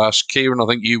to ask. Kieran, I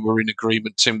think you were in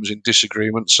agreement, Tim was in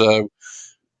disagreement. So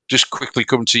just quickly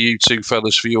come to you two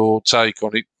fellas for your take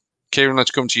on it. Kieran,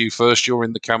 let's come to you first. You're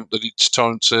in the camp that it's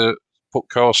time to put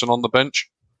Carson on the bench.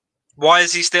 Why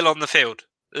is he still on the field?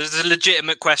 This is a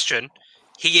legitimate question.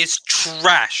 He is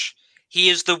trash. He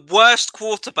is the worst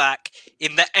quarterback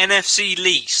in the NFC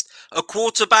least. A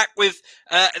quarterback with,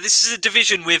 this is a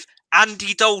division with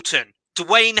Andy Dalton,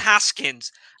 Dwayne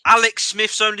Haskins, Alex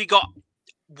Smith's only got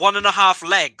 1.5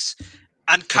 legs,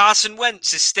 And Carson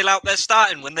Wentz is still out there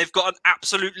starting when they've got an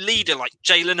absolute leader like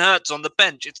Jalen Hurts on the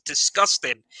bench. It's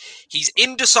disgusting. He's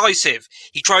indecisive.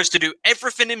 He tries to do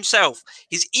everything himself.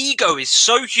 His ego is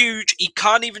so huge, he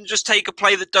can't even just take a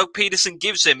play that Doug Peterson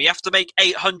gives him. You have to make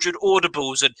 800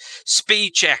 audibles and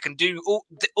speed check and do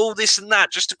all this and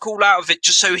that just to call out of it,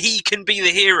 just so he can be the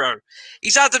hero.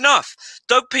 He's had enough.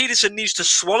 Doug Peterson needs to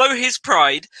swallow his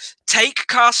pride, take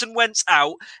Carson Wentz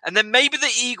out, and then maybe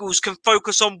the Eagles can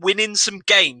focus on winning some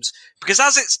games. Because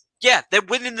they're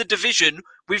winning the division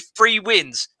with 3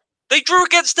 wins. They drew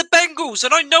against the Bengals,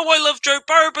 and I know I love Joe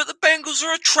Burrow, but the Bengals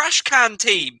are a trash can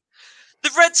team.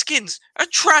 The Redskins, a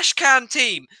trash can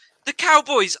team. The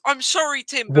Cowboys, I'm sorry,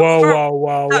 Tim, but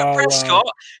Whoa.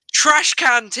 Prescott, trash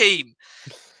can team.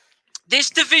 This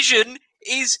division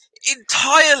is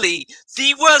entirely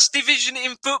the worst division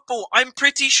in football. I'm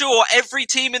pretty sure every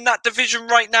team in that division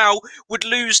right now would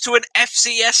lose to an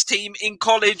FCS team in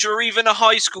college or even a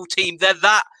high school team. They're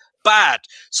that bad.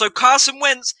 So Carson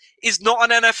Wentz is not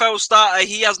an NFL starter.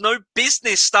 He has no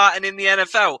business starting in the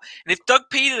NFL. And if Doug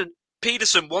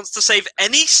Peterson wants to save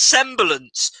any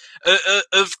semblance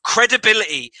of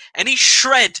credibility, any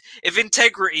shred of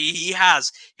integrity he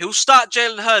has, he'll start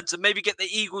Jalen Hurts and maybe get the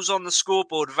Eagles on the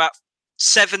scoreboard without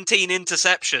 17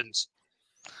 interceptions.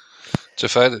 It's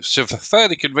a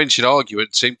fairly convincing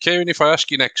argument, Tim. Kieran, if I ask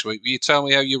you next week, will you tell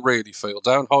me how you really feel?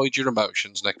 Don't hide your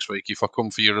emotions next week if I come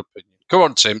for your opinion. Come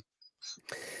on, Tim.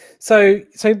 So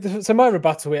my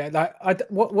rebuttal here,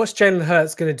 what's Jalen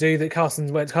Hurts going to do that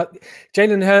Carson Wentz?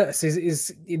 Jalen Hurts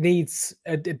needs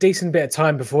a decent bit of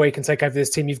time before he can take over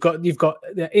this team. You've got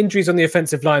injuries on the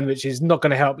offensive line, which is not going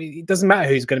to help. It doesn't matter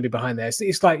who's going to be behind there.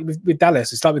 It's like with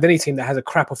Dallas. It's like with any team that has a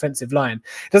crap offensive line.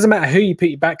 It doesn't matter who you put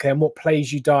you back there and what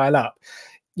plays you dial up.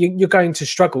 You're going to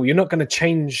struggle. You're not going to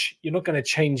change. You're not going to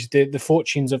change the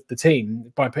fortunes of the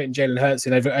team by putting Jalen Hurts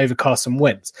in over Carson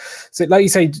Wentz. So, like you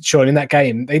say, Sean, in that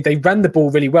game, they ran the ball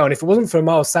really well. And if it wasn't for a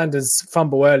Miles Sanders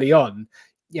fumble early on,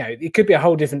 it could be a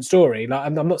whole different story. Like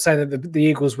I'm not saying that the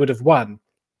Eagles would have won.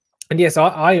 And yes,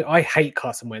 I hate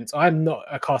Carson Wentz. I'm not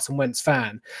a Carson Wentz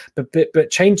fan, but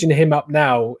changing him up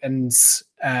now and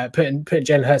putting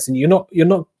Jalen Hurts in,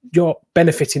 you're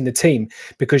benefiting the team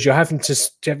because you're having to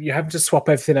swap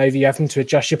everything over. You're having to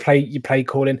adjust your play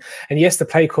calling. And yes, the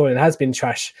play calling has been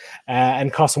trash.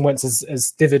 And Carson Wentz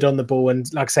has dithered on the ball.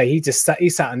 And like I say, he sat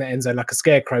in the end zone like a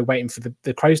scarecrow, waiting for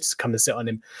the Crows to come and sit on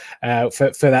him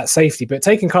for that safety. But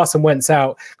taking Carson Wentz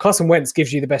out, Carson Wentz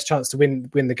gives you the best chance to win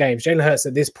the games. Jalen Hurts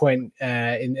at this point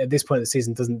of the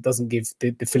season doesn't give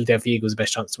the Philadelphia Eagles the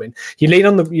best chance to win. You lead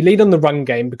on the run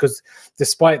game because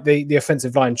despite the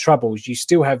offensive line troubles, you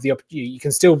still have you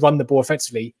can still run the ball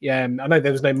effectively. I know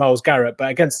there was no Myles Garrett, but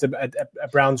against a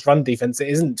Browns run defense, it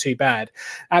isn't too bad.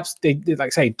 Absolutely, like I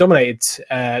say, dominated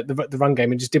the run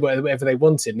game and just did whatever they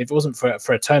wanted. And if it wasn't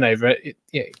for a turnover,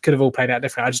 it could have all played out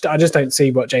differently. I just don't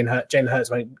see what Jalen Hurts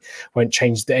won't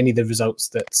change any of the results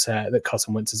that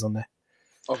Carson Wentz is on there.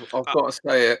 I've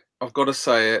got to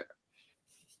say it.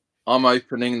 I'm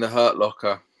opening the Hurt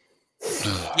Locker.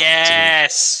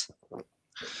 Yes.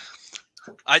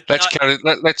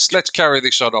 Let's carry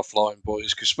this on offline,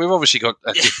 boys, because we've obviously got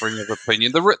a differing of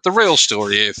opinion. The real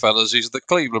story here, fellas, is that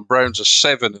Cleveland Browns are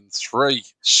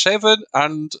 7-3.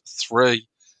 7-3.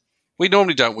 We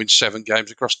normally don't win 7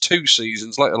 games across 2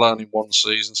 seasons, let alone in 1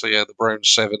 season. So yeah, the Browns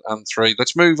 7-3.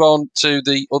 Let's move on to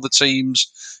the other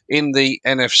teams in the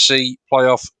NFC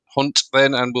playoff hunt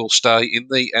then, and we'll stay in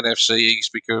the NFC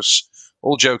East because,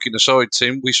 all joking aside,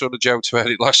 Tim, we sort of joked about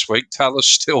it last week. Dallas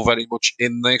still very much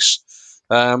in this.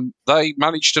 They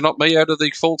managed to knock me out of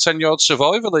the full 10-yard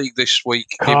Survivor League this week.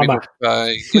 Yeah,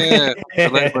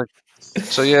 absolutely.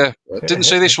 So, yeah, didn't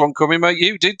see this one coming, mate.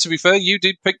 You did, to be fair. You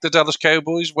did pick the Dallas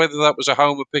Cowboys. Whether that was a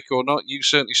homer pick or not, you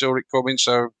certainly saw it coming.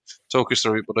 So, talk us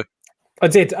through it, buddy. I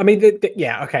did. I mean,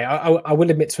 yeah, okay. I will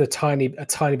admit to a tiny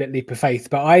bit leap of faith,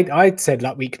 but I said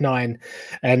like week 9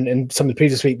 and some of the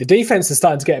previous week, the defense is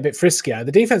starting to get a bit friskier.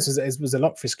 The defense was a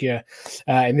lot friskier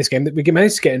in this game. That we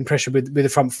managed to get in pressure with the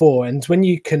front 4, and when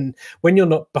you're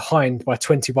not behind by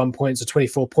 21 points or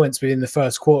 24 points within the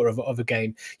first quarter of a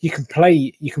game, you can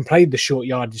play the short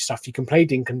yardage stuff. You can play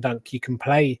dink and dunk. You can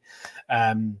play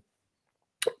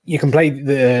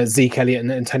the Zeke Elliott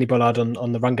and Tony Pollard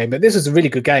on the run game, but this was a really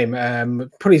good game.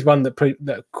 Probably one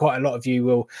that quite a lot of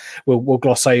you will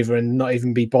gloss over and not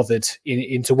even be bothered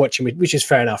into watching, which is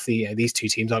fair enough. These two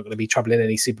teams aren't going to be troubling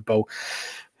any Super Bowl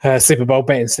Super Bowl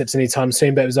betting slips anytime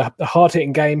soon, but it was a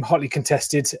hard-hitting game, hotly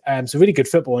contested. So really good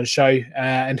football on show.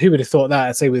 And who would have thought that?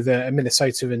 I'd say with a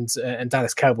Minnesota and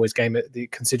Dallas Cowboys game,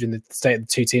 considering the state of the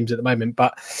two teams at the moment.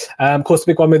 But of course,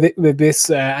 the big one with this,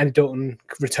 Andy Dalton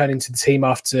returning to the team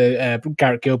after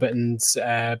Garrett Gilbert and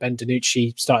Ben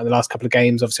DiNucci starting the last couple of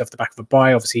games, obviously off the back of a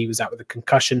bye. Obviously, he was out with a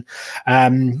concussion.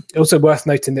 Also worth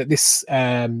noting that this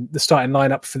the starting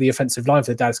lineup for the offensive line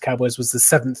for the Dallas Cowboys was the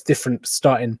 7th different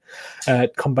starting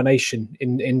combination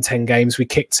in 10 games. We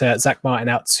kicked Zach Martin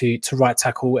out to right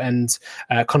tackle, and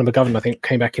Connor McGovern, I think,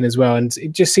 came back in as well, and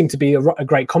it just seemed to be a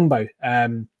great combo.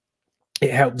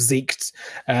 It helped Zeke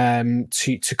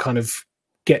to kind of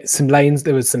get some lanes.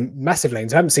 There was some massive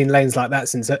lanes. I haven't seen lanes like that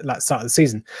since the start of the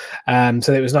season.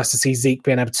 So it was nice to see Zeke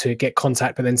being able to get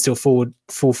contact, but then still fall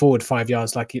forward 5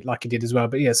 yards like he did as well.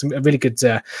 But yeah, a really good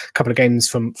couple of games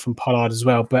from Pollard as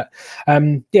well. But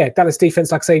Dallas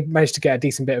defense, like I say, managed to get a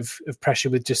decent bit of pressure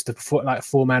with just the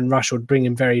 4-man rush, or bring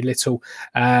in very little.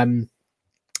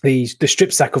 The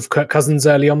strip sack of Kirk Cousins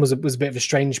early on was a bit of a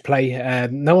strange play.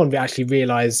 No one actually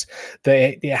realised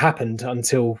that it happened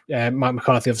until Mike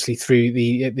McCarthy obviously threw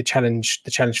the challenge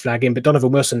flag in. But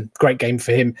Donovan Wilson, great game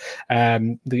for him.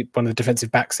 One of the defensive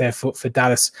backs there for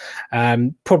Dallas,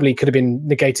 probably could have been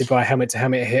negated by a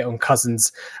helmet-to-helmet hit on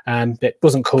Cousins, but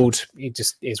wasn't called. It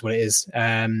just is what it is.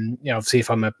 Obviously,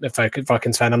 if I'm a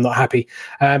Vikings fan, I'm not happy.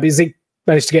 But Zeke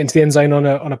managed to get into the end zone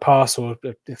on a pass or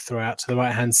a throw out to the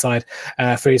right-hand side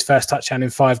for his first touchdown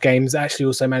in 5 games. Actually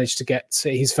also managed to get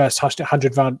his first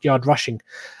 100-yard rushing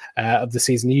of the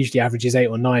season. He usually averages 8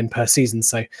 or 9 per season.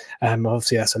 So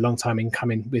obviously that's a long time in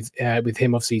coming with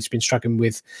him. Obviously he's been struggling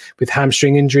with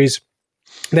hamstring injuries.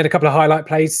 Then a couple of highlight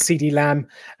plays, CeeDee Lamb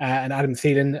and Adam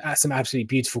Thielen, some absolutely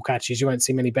beautiful catches. You won't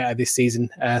see many better this season.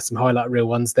 Some highlight reel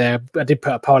ones there. I did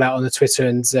put a poll out on the Twitter,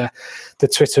 and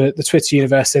the Twitter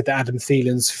universe said that Adam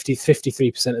Thielen's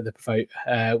 53% of the vote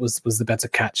was the better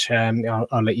catch.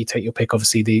 I'll let you take your pick.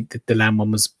 Obviously, the Lamb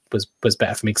one was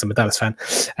better for me because I'm a Dallas fan.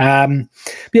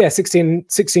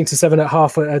 16-7 at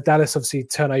half. Dallas obviously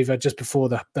turnover just before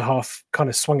the half kind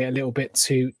of swung it a little bit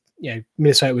to.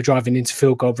 Minnesota were driving into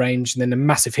field goal range, and then a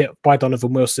massive hit by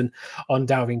Donovan Wilson on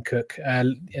Dalvin Cook,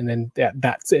 and then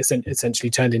that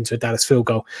essentially turned into a Dallas field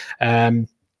goal. And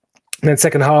then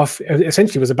second half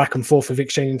essentially was a back and forth of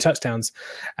exchanging touchdowns.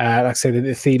 Like I said,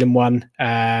 the Thielen one,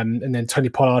 and then Tony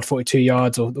Pollard 42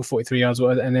 yards or 43 yards,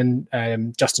 and then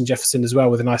Justin Jefferson as well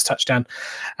with a nice touchdown.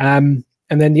 And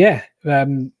then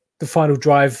the final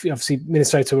drive, obviously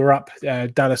Minnesota were up,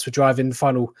 Dallas were driving. The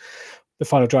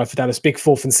final drive for Dallas, big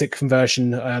 4th and 6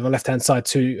 conversion on the left-hand side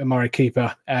to Amari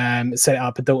Cooper, set it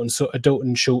up a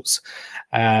Dalton Schultz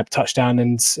touchdown,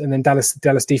 and then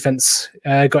Dallas defense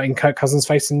got in Kirk Cousins'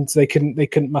 face, and they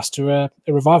couldn't muster a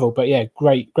revival. But yeah,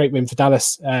 great win for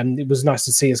Dallas. It was nice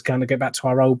to see us kind of get back to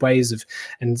our old ways of,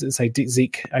 and say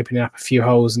Zeke opening up a few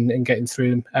holes and getting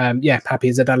through them. Happy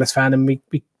as a Dallas fan, and we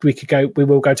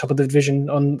will go top of the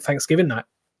division on Thanksgiving night.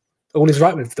 All is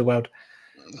right with the world.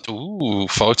 Ooh,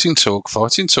 fighting talk.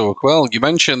 Well, you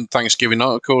mentioned Thanksgiving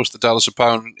night, of course. The Dallas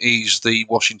opponent is the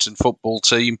Washington football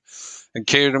team. And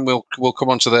Kieran will come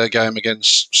on to their game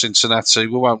against Cincinnati.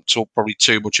 We won't talk probably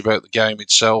too much about the game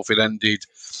itself. It ended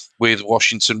with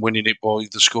Washington winning it by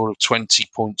the score of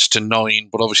 20-9.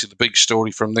 But obviously the big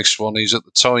story from this one is at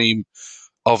the time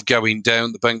of going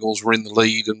down, the Bengals were in the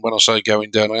lead. And when I say going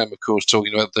down, I am, of course,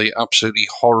 talking about the absolutely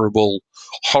horrible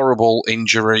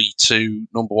injury to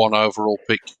number 1 overall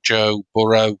pick Joe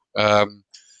Burrow.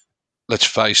 Let's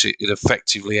face it, it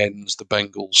effectively ends the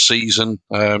Bengals season.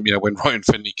 When Ryan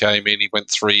Finley came in, he went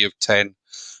 3 of 10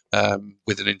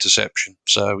 with an interception.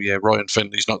 So, Ryan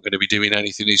Finley's not going to be doing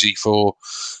anything, is he, for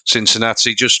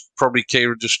Cincinnati? Just probably,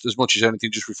 Kieran, just as much as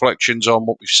anything, just reflections on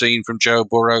what we've seen from Joe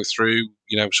Burrow through,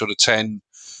 sort of 10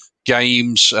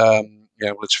 games.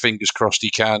 Let's fingers crossed he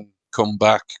can come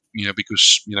back,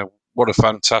 because, what a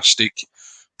fantastic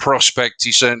prospect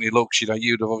he certainly looks.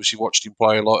 You'd have obviously watched him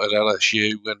play a lot at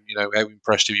LSU, and, how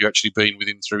impressed have you actually been with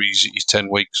him through his 10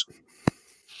 weeks?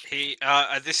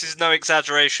 This is no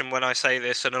exaggeration when I say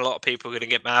this, and a lot of people are going to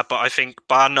get mad, but I think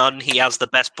bar none, he has the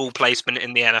best ball placement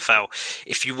in the NFL.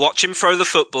 If you watch him throw the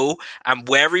football and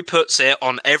where he puts it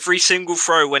on every single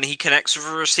throw when he connects with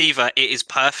a receiver, it is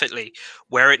perfectly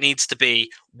where it needs to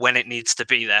be, when it needs to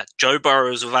be there. Joe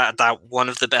Burrow is without a doubt one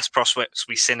of the best prospects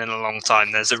we've seen in a long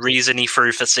time. There's a reason he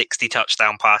threw for 60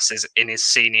 touchdown passes in his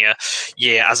senior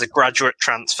year as a graduate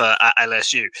transfer at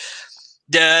LSU.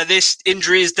 This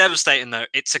injury is devastating, though.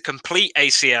 It's a complete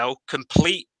ACL,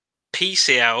 complete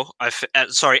MCL,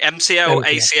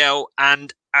 ACL,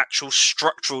 and actual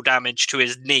structural damage to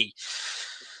his knee.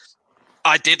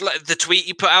 I did like the tweet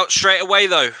he put out straight away,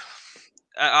 though.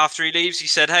 After he leaves, he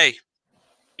said, "Hey,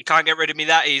 you can't get rid of me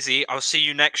that easy. I'll see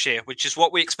you next year," which is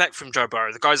what we expect from Joe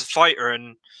Burrow. The guy's a fighter,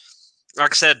 and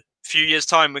like I said, a few years'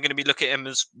 time, we're going to be looking at him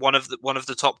as one of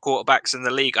the top quarterbacks in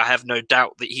the league. I have no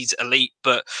doubt that he's elite,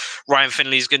 but Ryan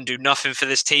Finley's going to do nothing for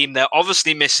this team. They're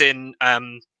obviously missing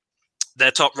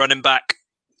their top running back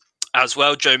as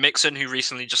well, Joe Mixon, who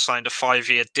recently just signed a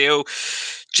 5-year deal.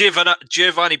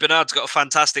 Giovanni Bernard's got a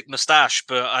fantastic moustache,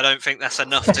 but I don't think that's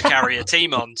enough to carry a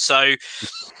team on. So,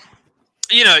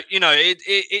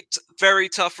 it's very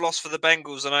tough loss for the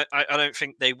Bengals, and I don't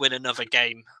think they win another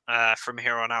game from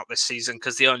here on out this season,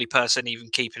 because the only person even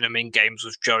keeping them in games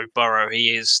was Joe Burrow. He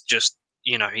is just,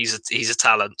 he's a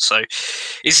talent. So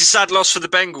it's a sad loss for the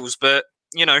Bengals, but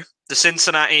the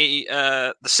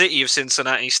city of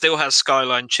Cincinnati still has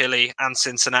Skyline Chili and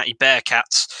Cincinnati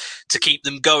Bearcats to keep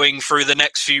them going through the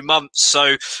next few months.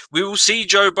 So we will see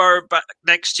Joe Burrow back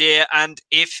next year, and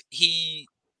if he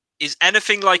is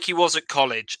anything like he was at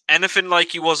college, anything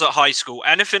like he was at high school,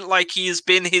 anything like he has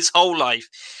been his whole life,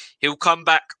 he'll come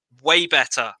back way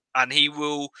better, and he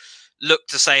will look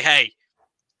to say, hey,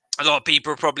 a lot of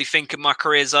people are probably thinking my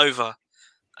career's over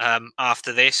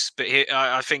after this, but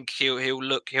I think he'll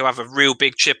have a real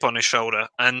big chip on his shoulder.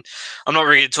 And I'm not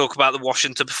really going to talk about the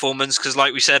Washington performance, because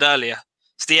like we said earlier,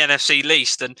 it's the NFC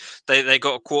least, and they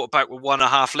got a quarterback with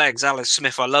 1.5 legs. Alex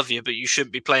Smith, I love you, but you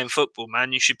shouldn't be playing football,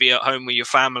 man. You should be at home with your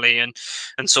family and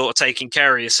sort of taking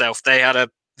care of yourself. They had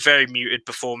a very muted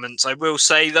performance. I will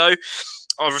say, though,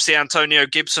 obviously Antonio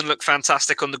Gibson looked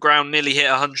fantastic on the ground, nearly hit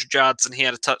 100 yards, and he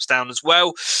had a touchdown as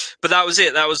well. But that was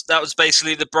it. That was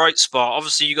basically the bright spot.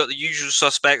 Obviously, you got the usual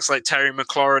suspects like Terry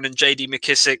McLaurin and J.D.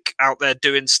 McKissick out there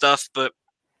doing stuff, but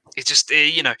it just,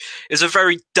 it was a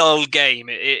very dull game.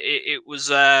 It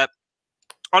was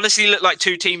honestly looked like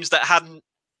two teams that hadn't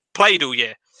played all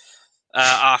year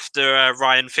after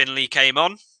Ryan Finley came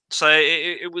on. So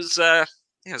it was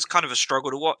kind of a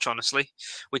struggle to watch, honestly,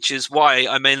 which is why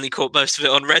I mainly caught most of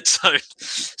it on Red Zone.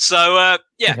 So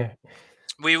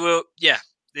we were, it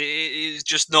is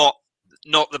just not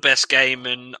the best game,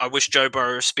 and I wish Joe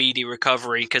Burrow a speedy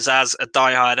recovery, because as a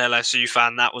diehard LSU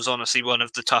fan, that was honestly one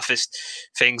of the toughest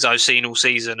things I've seen all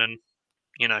season. And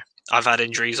I've had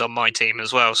injuries on my team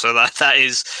as well, so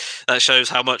that shows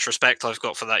how much respect I've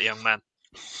got for that young man.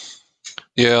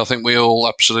 Yeah, I think we all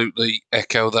absolutely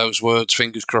echo those words.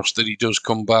 Fingers crossed that he does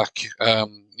come back.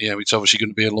 It's obviously going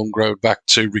to be a long road back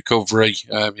to recovery.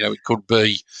 It could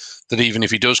be that even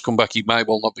if he does come back, he may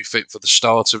well not be fit for the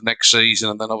start of next season,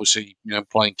 and then obviously,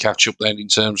 playing catch up then in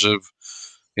terms of,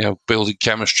 building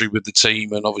chemistry with the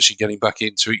team and obviously getting back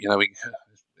into it.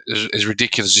 As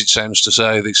ridiculous as it sounds to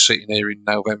say this sitting here in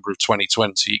November of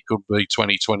 2020, it could be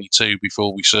 2022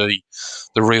 before we see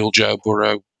the real Joe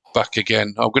Burrow back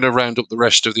again. I'm going to round up the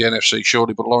rest of the NFC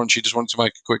shortly, but Lawrence, you just wanted to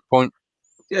make a quick point?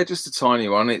 Yeah, just a tiny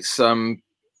one. It's in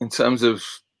terms of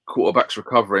quarterbacks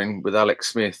recovering with Alex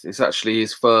Smith, it's actually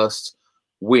his first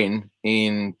win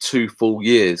in 2 full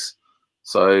years.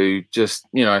 So just,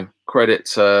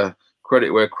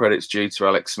 credit where credit's due to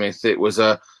Alex Smith. It was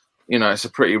it's a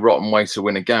pretty rotten way to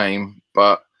win a game,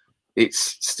 but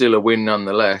it's still a win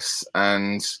nonetheless.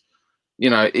 And,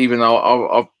 even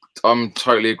though I'm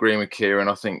totally agreeing with Kieran.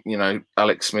 I think,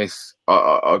 Alex Smith,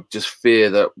 I just fear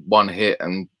that one hit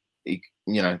and,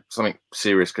 something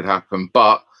serious could happen.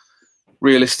 But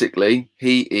realistically,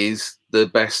 he is the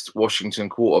best Washington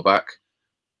quarterback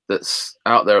that's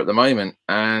out there at the moment.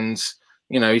 And,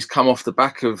 he's come off the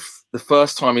back of the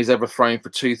first time he's ever thrown for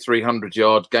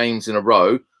 300-yard games in a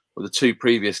row, or the 2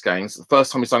 previous games. The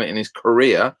first time he's done it in his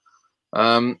career.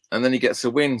 And then he gets a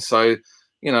win. So,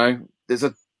 there's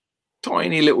a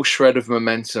tiny little shred of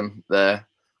momentum there,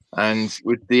 and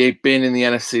with the being in the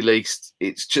NFC least,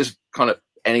 it's just kind of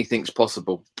anything's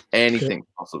possible.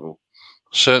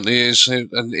 Certainly is,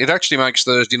 and it actually makes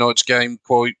Thursday night's game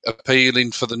quite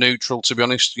appealing for the neutral, to be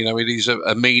honest. It is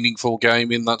a meaningful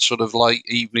game in that sort of late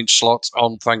evening slot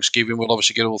on Thanksgiving. We'll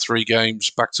obviously get all 3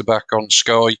 games back to back on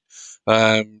Sky.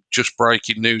 Just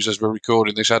breaking news as we're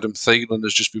recording this, Adam Thielen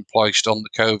has just been placed on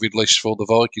the COVID list for the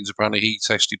Vikings. Apparently he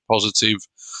tested positive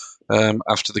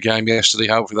after the game yesterday.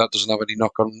 Hopefully that doesn't have any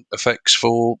knock-on effects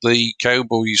for the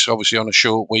Cowboys, obviously on a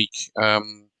short week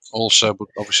also, but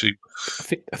obviously...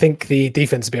 I think the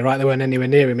defense would be right. They weren't anywhere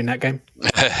near him in that game.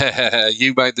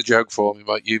 You made the joke for me,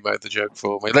 mate. You made the joke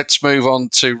for me. Let's move on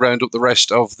to round up the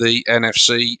rest of the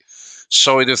NFC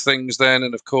side of things then,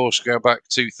 and of course go back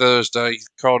to Thursday.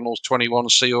 Cardinals 21,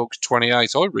 Seahawks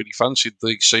 28. I really fancied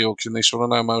the Seahawks in this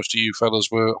one. I know most of you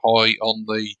fellas were high on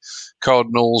the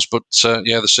Cardinals, but the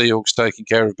Seahawks taking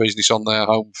care of business on their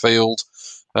home field.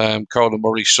 Kyler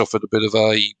Murray suffered a bit of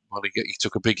he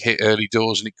took a big hit early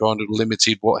doors, and it kind of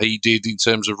limited what he did in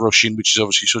terms of rushing, which is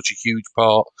obviously such a huge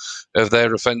part of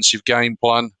their offensive game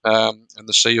plan. And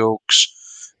the Seahawks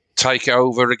take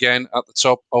over again at the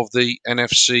top of the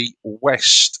NFC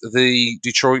West. The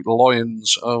Detroit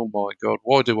Lions. Oh my God,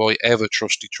 why do I ever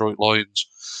trust Detroit Lions?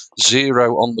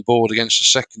 0 on the board against a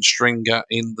second stringer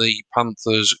in the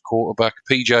Panthers quarterback,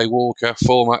 PJ Walker,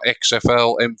 former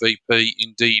XFL MVP,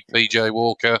 indeed, PJ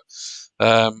Walker.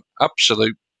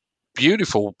 Absolute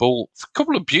beautiful ball, a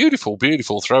couple of beautiful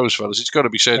throws, fellas. It's got to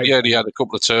be said. Yeah, he had a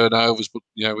couple of turnovers, but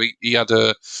he had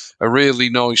a really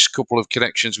nice couple of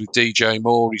connections with DJ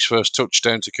Moore. His first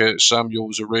touchdown to Curtis Samuel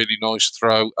was a really nice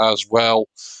throw as well.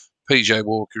 PJ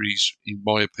Walker is, in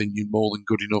my opinion, more than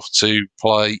good enough to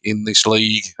play in this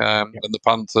league. And the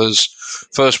Panthers,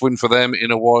 first win for them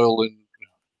in a while, and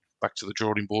back to the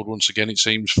drawing board once again, it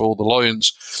seems, for the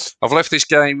Lions. I've left this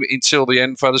game until the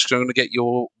end, fellas, because I'm going to get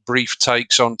your brief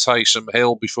takes on Taysom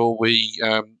Hill before we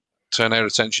turn our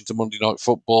attention to Monday Night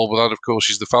Football. But that, of course,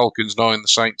 is the Falcons 9, the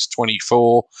Saints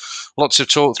 24. Lots of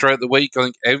talk throughout the week. I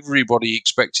think everybody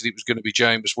expected it was going to be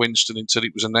Jameis Winston until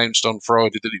it was announced on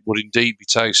Friday that it would indeed be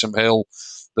Taysom Hill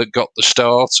that got the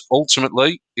start.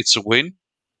 Ultimately, it's a win.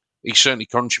 He certainly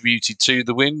contributed to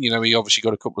the win. He obviously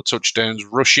got a couple of touchdowns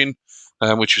rushing,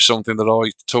 which was something that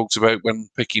I talked about when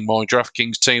picking my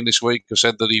DraftKings team this week. I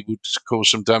said that he would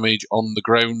cause some damage on the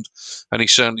ground, and he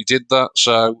certainly did that.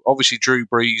 So obviously Drew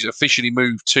Brees officially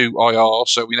moved to IR,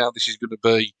 so we know this is going to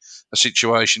be a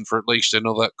situation for at least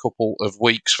another couple of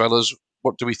weeks, fellas.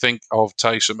 What do we think of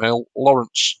Taysom Hill?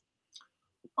 Lawrence?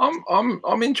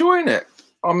 I'm enjoying it.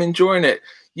 I'm enjoying it.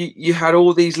 You had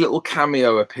all these little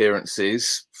cameo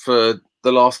appearances for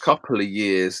the last couple of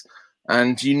years,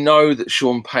 and that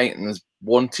Sean Payton has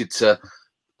wanted to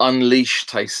unleash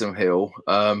Taysom Hill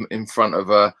in front of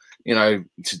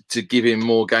to give him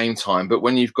more game time. But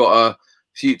when you've got a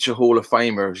future Hall of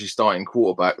Famer as your starting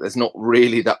quarterback, there's not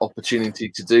really that opportunity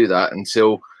to do that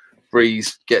until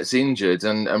Brees gets injured,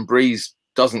 and Brees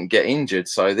doesn't get injured.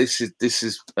 So this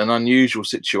is an unusual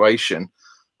situation.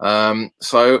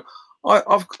 So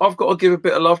I've got to give a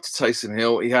bit of love to Taysom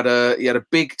Hill. He had a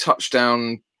big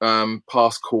touchdown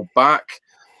pass called back.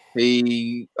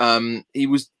 He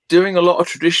was doing a lot of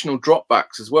traditional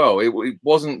dropbacks as well. He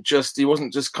wasn't just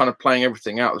kind of playing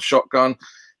everything out of the shotgun.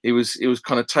 He was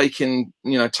kind of taking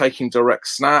direct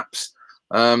snaps.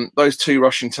 Those 2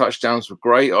 rushing touchdowns were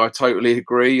great. I totally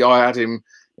agree. I had him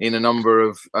in a number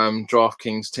of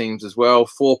DraftKings teams as well.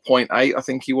 4.8, I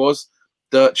think he was.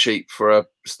 Dirt cheap for a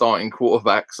starting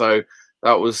quarterback. So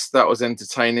that was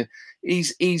entertaining.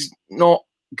 He's not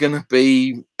going to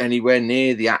be anywhere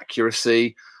near the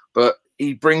accuracy, but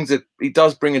he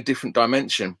does bring a different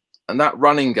dimension. And that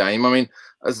running game, I mean,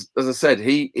 as I said,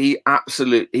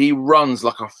 he runs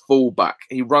like a fullback.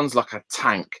 He runs like a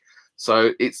tank.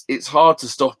 So it's hard to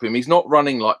stop him. He's not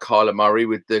running like Kyler Murray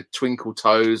with the twinkle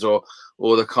toes or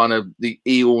the kind of the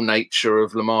eel nature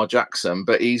of Lamar Jackson.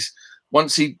 But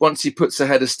once he puts a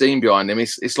head of steam behind him,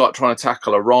 it's like trying to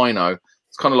tackle a rhino.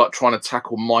 It's kind of like trying to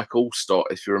tackle Mike Allstott,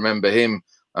 if you remember him,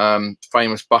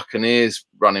 famous Buccaneers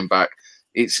running back.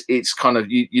 It's kind of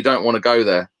you don't want to go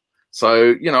there.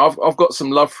 So I've got some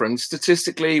love for him.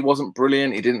 Statistically, he wasn't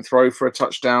brilliant. He didn't throw for a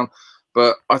touchdown,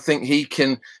 but I think he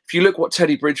can. If you look what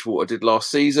Teddy Bridgewater did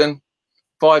last season,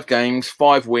 5 games,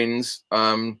 5 wins.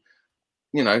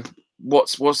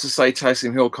 What's to say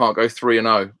Taysom Hill can't go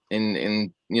 3-0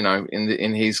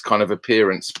 in his kind of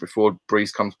appearance before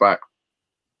Brees comes back?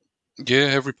 Yeah,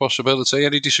 every possibility.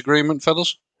 Any disagreement,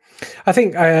 fellas? I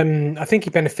think he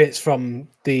benefits from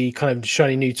the kind of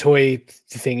shiny new toy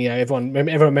thing. Everyone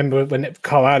remember when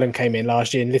Carl Allen came in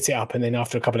last year and lit it up, and then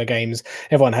after a couple of games,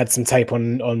 everyone had some tape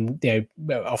on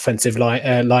offensive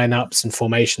lineups and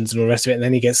formations and all the rest of it. And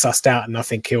then he gets sussed out, and I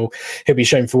think he'll be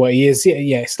shown for what he is.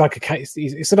 Yeah, it's like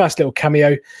it's a nice little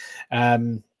cameo.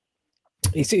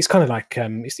 It's kind of like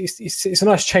it's a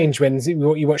nice change when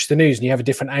you watch the news and you have a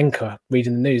different anchor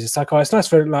reading the news. It's like, it's nice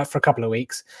for a couple of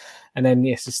weeks, and then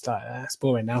yes, it's like it's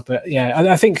boring now. But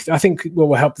yeah, I think what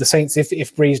will help the Saints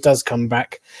if Brees does come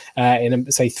back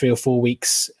in say 3 or 4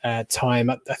 weeks time.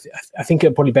 I think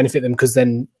it'll probably benefit them, because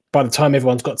then by the time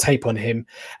everyone's got tape on him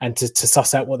and to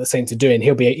suss out what the Saints are doing,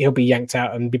 he'll be yanked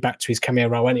out and be back to his cameo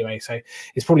role anyway. So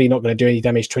it's probably not going to do any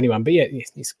damage to anyone. But yeah,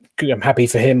 it's good. I'm happy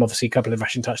for him. Obviously, a couple of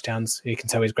rushing touchdowns. You can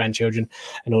tell his grandchildren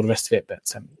and all the rest of it.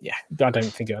 But yeah, I don't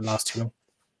think it'll last too long.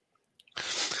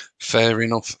 Fair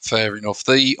enough.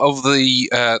 The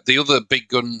other big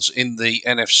guns in the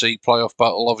NFC playoff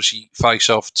battle obviously face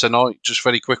off tonight. Just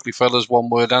very quickly, fellas, one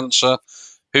word answer: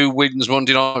 who wins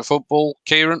Monday Night Football?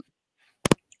 Kieran?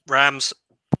 Rams.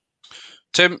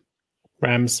 Tim?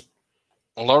 Rams.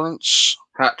 Lawrence?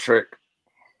 Hat-trick.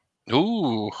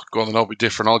 Ooh, go on then. I'll be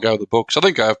different. I'll go the Bucks. I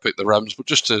think I have picked the Rams, but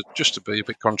just to be a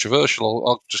bit controversial,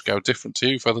 I'll just go different to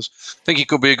you, fellas. I think it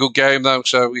could be a good game though.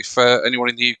 So if anyone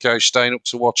in the UK is staying up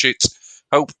to watch it,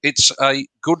 hope it's a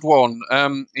good one.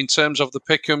 In terms of the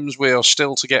pick'ems, we are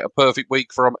still to get a perfect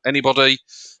week from anybody.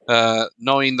 9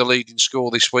 the leading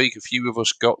score this week. A few of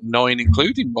us got 9,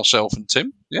 including myself and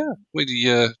Tim. Yeah,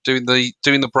 we're doing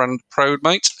the brand proud,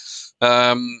 mate.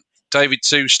 David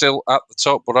 2 still at the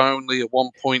top, but only a 1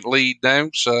 point lead now.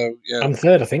 So yeah, I'm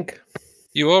third, I think.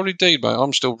 You are indeed, mate.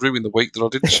 I'm still ruining the week that I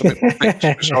didn't submit my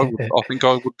picks because I think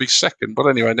I would be second. But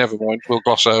anyway, never mind. We'll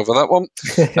gloss over that one.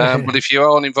 But if you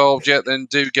aren't involved yet, then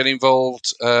do get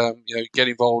involved. Get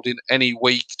involved in any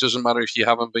week. Doesn't matter if you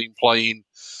haven't been playing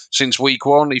since week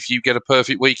 1. If you get a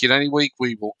perfect week in any week,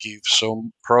 we will give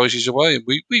some prizes away, and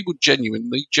we would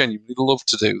genuinely love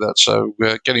to do that. So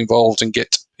get involved and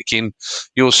get picking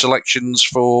your selections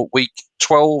for week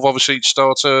 12. Obviously, it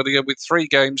starts earlier with 3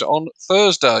 games on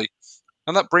Thursday.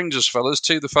 And that brings us, fellas,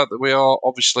 to the fact that we are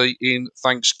obviously in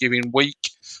Thanksgiving week.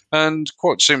 And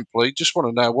quite simply, just want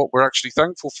to know what we're actually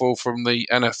thankful for from the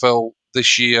NFL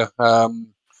this year.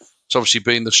 It's obviously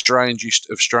been the strangest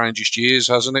of strangest years,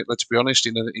 hasn't it? Let's be honest,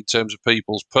 in terms of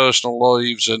people's personal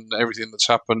lives and everything that's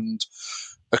happened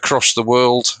across the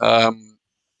world.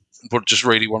 But just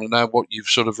really want to know what you've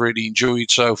sort of really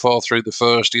enjoyed so far through the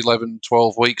first 11,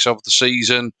 12 weeks of the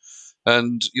season.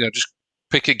 And, just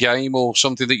pick a game or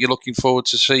something that you're looking forward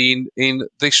to seeing in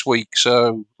this week.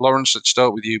 So, Lawrence, let's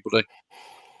start with you, buddy.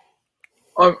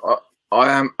 I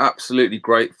am absolutely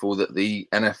grateful that the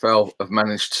NFL have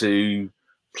managed to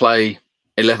play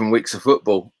 11 weeks of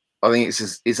football. I think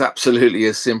it's absolutely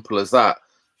as simple as that.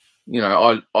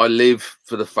 I live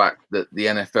for the fact that the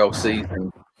NFL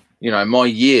season,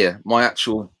 my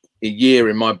actual year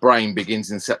in my brain begins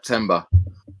in September.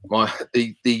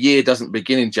 The year doesn't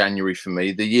begin in January for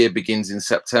me. The year begins in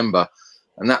September,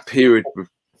 and that period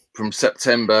from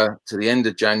September to the end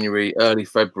of January, early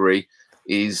February,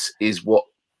 is what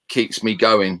keeps me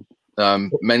going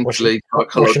mentally,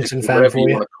 psychologically, whatever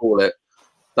you want to call it.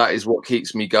 That is what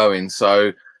keeps me going.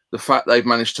 So the fact they've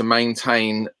managed to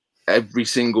maintain every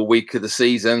single week of the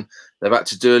season, they've had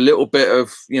to do a little bit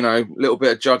of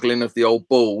juggling of the old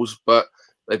balls, but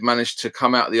they've managed to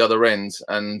come out the other end.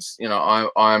 And,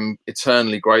 I'm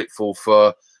eternally grateful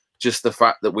for just the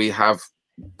fact that we have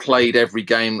played every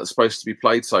game that's supposed to be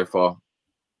played so far.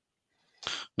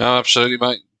 No, absolutely,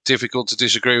 mate. Difficult to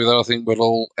disagree with that. I think we'll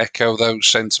all echo those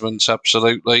sentiments,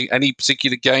 absolutely. Any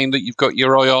particular game that you've got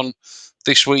your eye on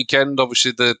this weekend?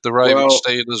 Obviously, the Ravens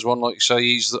Steelers one, like you say,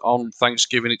 is on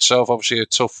Thanksgiving itself. Obviously, a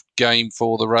tough game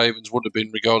for the Ravens would have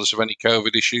been, regardless of any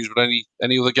COVID issues. But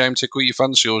any other game tickle you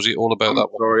fancy, or is it all about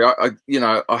that one? Sorry,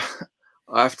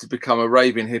 I have to become a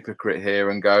raving hypocrite here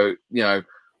and go,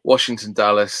 Washington,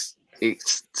 Dallas. It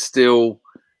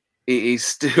is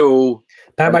still.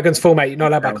 Bandwagon's full, mate. You're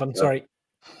not allowed back on. Sorry.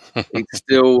 It's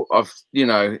still,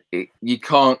 you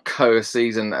can't go a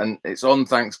season, and it's on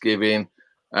Thanksgiving.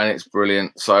 And it's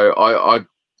brilliant. So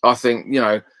I think,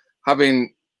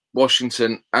 having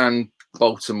Washington and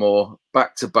Baltimore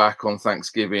back to back on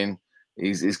Thanksgiving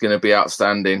is going to be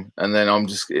outstanding. And then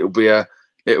it'll be a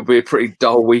pretty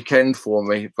dull weekend for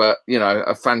me, but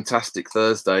a fantastic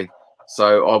Thursday.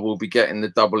 So I will be getting the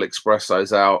double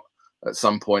espressos out at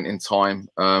some point in time,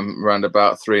 around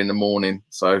about 3 a.m.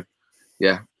 So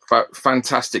yeah,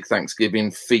 fantastic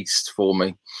Thanksgiving feast for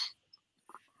me.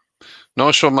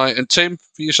 Nice one, mate. And Tim,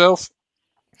 for yourself?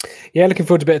 Yeah, looking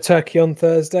forward to a bit of turkey on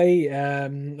Thursday.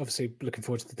 Obviously, looking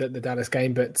forward to the Dallas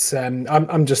game, but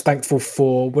I'm just thankful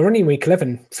for we're only in week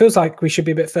 11. Feels like we should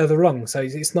be a bit further along, so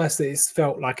it's nice that it's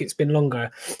felt like it's been longer.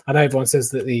 I know everyone says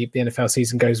that the NFL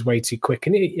season goes way too quick,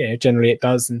 and generally it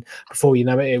does. And before you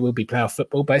know it, it will be playoff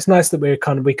football. But it's nice that we're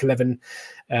kind of week 11.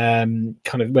 Kind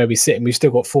of where we sit, and we've still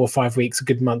got 4 or 5 weeks, a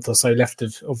good month or so left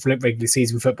of regular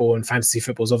season football, and fantasy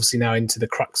football is obviously now into the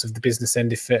crux of the business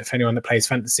end if anyone that plays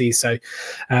fantasy. So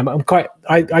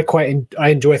I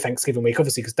enjoy Thanksgiving week,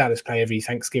 obviously because Dallas play every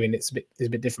Thanksgiving. It's a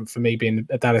bit different for me being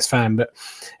a Dallas fan, but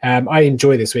I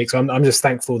enjoy this week. So I'm just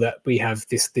thankful that we have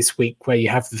this week where you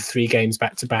have the 3 games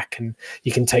back to back, and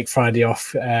you can take Friday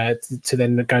off to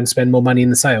then go and spend more money in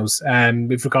the sales.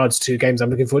 With regards to games I'm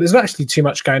looking forward, there's not actually too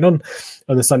much going on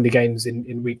the Sunday games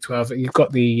in week 12. You've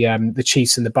got the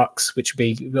Chiefs and the Bucks, which would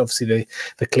be obviously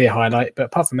the clear highlight. But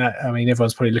apart from that, I mean,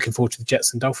 everyone's probably looking forward to the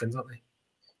Jets and Dolphins, aren't they?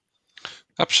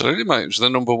 Absolutely, mate. It was the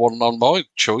number one on my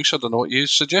choice. I don't know what you're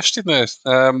suggesting there.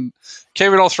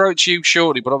 Kieran, I'll throw it to you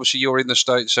shortly, but obviously you're in the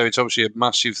States, so it's obviously a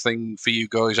massive thing for you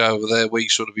guys over there. We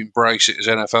sort of embrace it as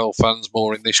NFL fans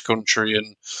more in this country,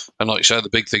 and like you say, the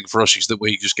big thing for us is that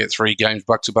we just get 3 games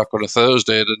back-to-back on a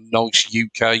Thursday at a nice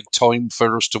UK time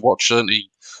for us to watch, certainly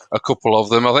a couple of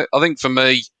them. I think for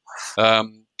me,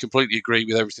 completely agree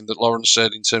with everything that Lawrence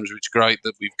said in terms of it's great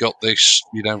that we've got this,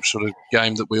 sort of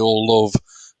game that we all love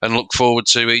and look forward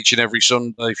to each and every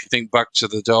Sunday. If you think back to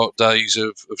the dark days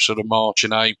of sort of March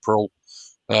and April,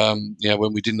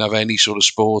 when we didn't have any sort of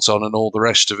sport on and all the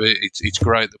rest of it, it's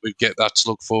great that we get that to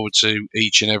look forward to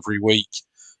each and every week.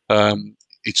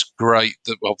 It's great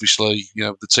that obviously,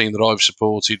 the team that I've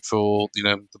supported for,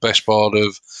 the best part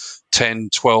of 10,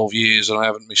 12 years, and I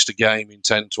haven't missed a game in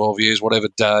 10, 12 years, whatever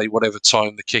day, whatever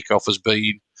time the kickoff has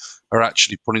been, are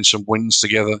actually putting some wins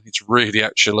together. It's really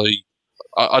actually...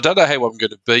 I don't know how I'm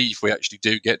going to be if we actually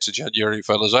do get to January,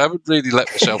 fellas. I haven't really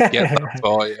let myself get that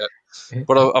far yet.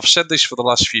 But I've said this for the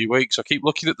last few weeks. I keep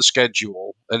looking at the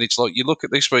schedule, and it's like you look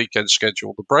at this weekend's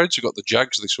schedule. The Browns have got the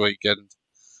Jags this weekend.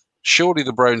 Surely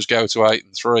the Browns go to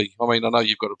 8-3. I mean, I know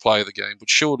you've got to play the game, but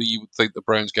surely you would think the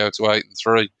Browns go to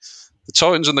 8-3. The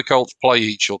Titans and the Colts play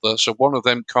each other, so one of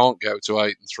them can't go to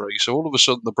 8-3. So all of a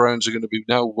sudden, the Browns are going to be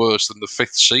now worse than the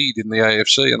 5th seed in the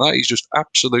AFC, and that is just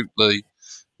absolutely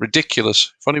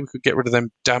ridiculous. If only we could get rid of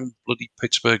them damn bloody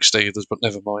Pittsburgh Steelers, but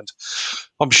never mind.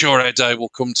 I'm sure our day will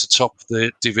come to top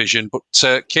the division. But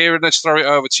Kieran, let's throw it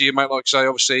over to you, mate. Like I say,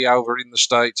 obviously over in the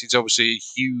States, it's obviously a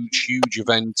huge, huge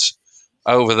event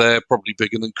over there, probably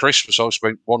bigger than Christmas. I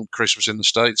spent one Christmas in the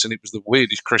States, and it was the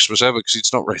weirdest Christmas ever because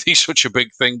it's not really such a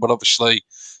big thing, but obviously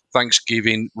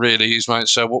Thanksgiving really is, mate.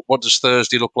 So what does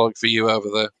Thursday look like for you over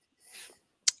there?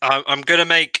 I'm going to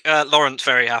make Lawrence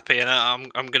very happy, and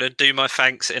I'm going to do my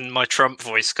thanks in my Trump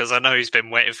voice because I know he's been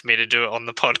waiting for me to do it on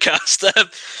the podcast.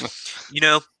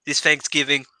 This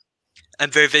Thanksgiving,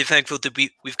 I'm very, very thankful that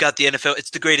we've got the NFL.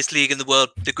 It's the greatest league in the world,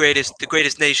 the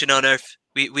greatest nation on earth.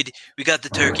 We got the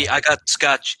turkey. I got the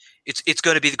scotch. It's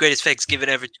going to be the greatest Thanksgiving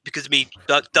ever because of me,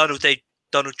 Donald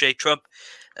J. Trump.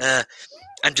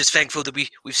 I'm just thankful that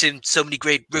we've seen so many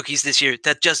great rookies this year.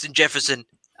 That Justin Jefferson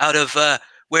out of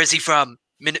where is he from?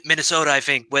 Minnesota, I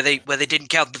think, where they didn't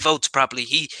count the votes properly.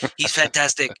 He's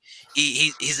fantastic.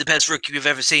 He's the best rookie we've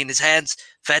ever seen. His hands,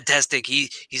 fantastic.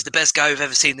 He's the best guy we've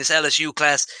ever seen. This LSU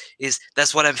class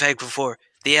that's what I'm thankful for.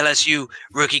 The LSU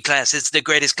rookie class. It's the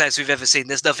greatest class we've ever seen.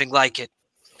 There's nothing like it.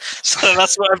 So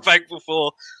that's what I'm thankful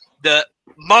for.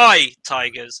 My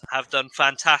Tigers have done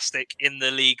fantastic in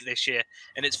the league this year,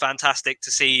 and it's fantastic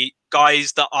to see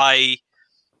guys that I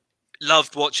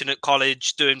loved watching at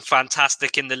college doing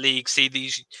fantastic in the league, see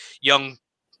these young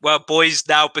boys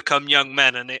now become young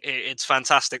men, and it's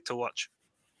fantastic to watch.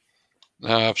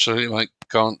 No, absolutely, mate.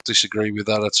 Can't disagree with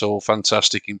that at all.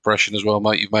 Fantastic impression as well,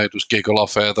 mate. You've made us giggle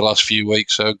off air the last few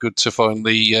weeks, so good to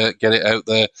finally get it out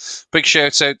there. Big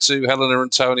shout out to Helena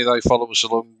and Tony. They follow us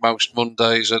along most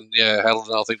Mondays, and yeah,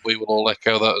 Helena, I think we will all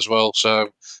echo that as well. So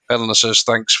Helena says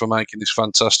thanks for making this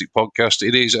fantastic podcast.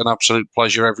 It is an absolute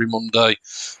pleasure every Monday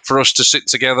for us to sit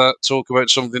together, talk about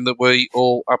something that we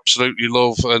all absolutely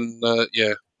love, and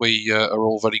we are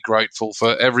all very grateful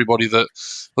for everybody that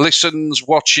listens,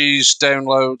 watches,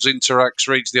 downloads, interacts,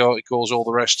 reads the articles, all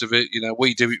the rest of it.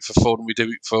 We do it for fun. We do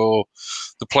it for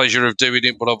the pleasure of doing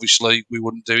it, but obviously we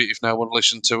wouldn't do it if no one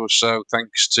listened to us. So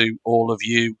thanks to all of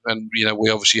you. And, we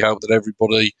obviously hope that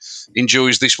everybody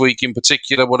enjoys this week in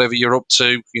particular, whatever you're up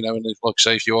to, and like I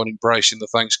say, if you are embracing the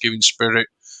Thanksgiving spirit,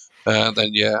 then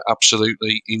yeah,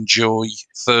 absolutely enjoy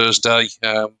Thursday.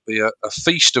 Be a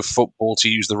feast of football, to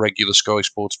use the regular Sky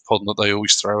Sports pun that they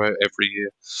always throw out every year.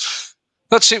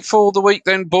 That's it for the week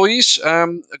then, boys. A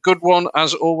good one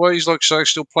as always. Like I say,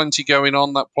 still plenty going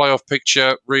on. That playoff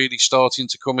picture really starting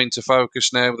to come into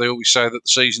focus now. They always say that the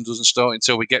season doesn't start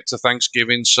until we get to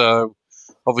Thanksgiving, so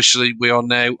obviously we are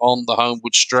now on the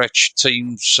homeward stretch.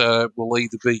 Teams will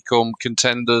either become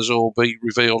contenders or be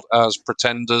revealed as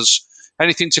pretenders.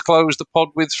 Anything to close the pod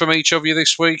with from each of you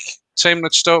this week? Tim,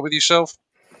 let's start with yourself.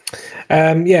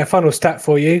 Final stat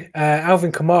for you.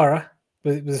 Alvin Kamara,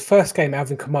 it was the first game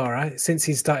Alvin Kamara, since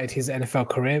he started his NFL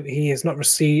career, he has not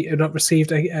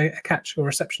received a catch or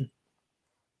reception.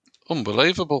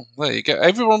 Unbelievable. There you go.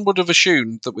 Everyone would have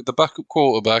assumed that with the backup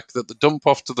quarterback that the dump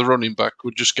off to the running back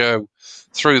would just go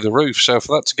through the roof. So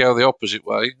for that to go the opposite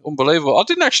way, unbelievable. I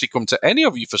didn't actually come to any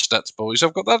of you for stats, boys.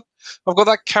 I've got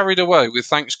that carried away with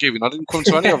Thanksgiving. I didn't come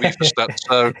to any of you for stats.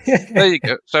 So there you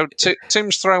go. So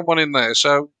Tim's thrown one in there.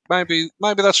 So maybe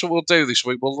that's what we'll do this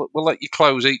week. We'll let you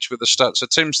close each with the stats. So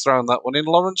Tim's thrown that one in.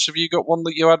 Lawrence, have you got one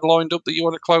that you had lined up that you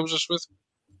want to close us with?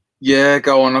 Yeah,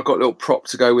 go on. I've got a little prop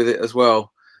to go with it as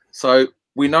well. So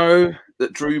we know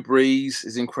that Drew Brees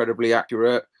is incredibly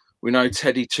accurate. We know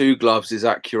Teddy Two Gloves is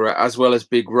accurate, as well as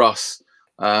Big Russ.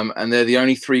 And they're the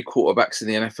only 3 quarterbacks in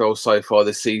the NFL so far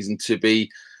this season to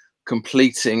be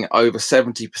completing over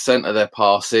 70% of their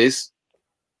passes.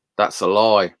 That's a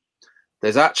lie.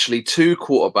 There's actually 2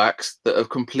 quarterbacks that have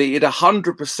completed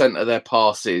 100% of their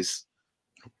passes.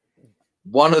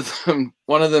 One of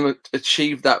them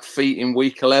achieved that feat in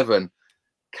week 11.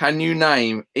 Can you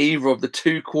name either of the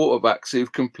 2 quarterbacks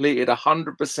who've completed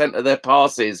 100% of their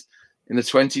passes in the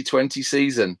 2020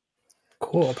 season?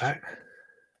 Quarterback?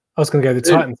 I was going to go the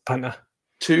Titans punter.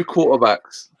 2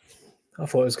 quarterbacks. I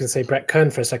thought I was going to say Brett Kern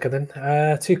for a second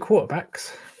then. 2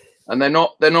 quarterbacks. And they're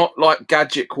not like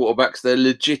gadget quarterbacks. They're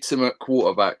legitimate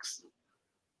quarterbacks.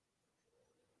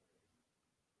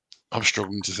 I'm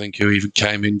struggling to think who even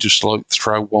came in just like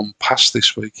throw one pass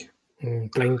this week.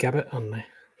 Blaine Gabbert, aren't they?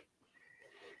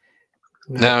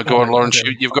 Now, go on, Lawrence.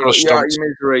 You've got to stop. Yeah,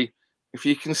 misery. If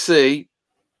you can see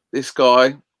this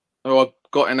guy who I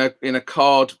got in a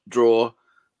card draw,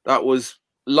 that was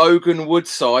Logan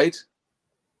Woodside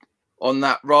on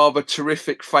that rather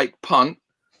terrific fake punt.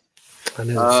 I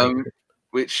know.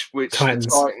 Which Titans.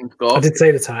 The Titans got. I did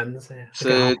say the Titans.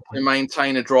 Yeah. To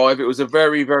maintain a drive. It was a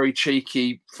very, very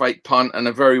cheeky fake punt and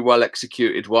a very well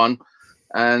executed one.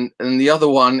 And the other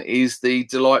one is the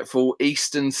delightful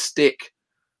Easton Stick,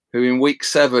 who in week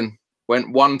 7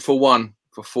 went 1 for 1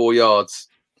 for 4 yards.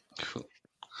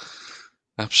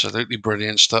 Absolutely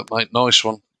brilliant stuff, mate. Nice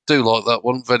one. Do like that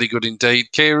one. Very good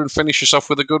indeed. Kieran, finish us off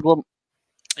with a good one.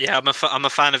 Yeah, I'm a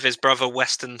fan of his brother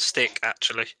Weston Stick,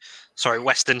 actually. Sorry,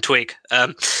 Weston Twig.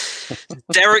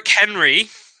 Derrick Henry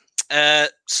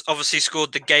obviously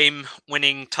scored the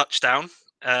game-winning touchdown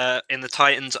in the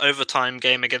Titans' overtime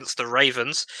game against the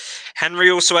Ravens.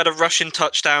 Henry also had a rushing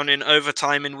touchdown in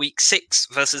overtime in Week 6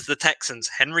 versus the Texans.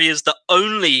 Henry is the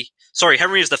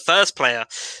first player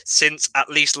since at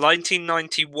least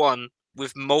 1991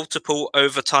 with multiple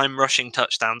overtime rushing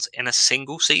touchdowns in a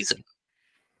single season.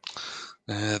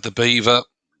 The Beaver,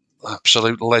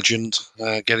 absolute legend,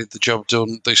 getting the job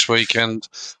done this weekend.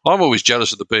 I'm always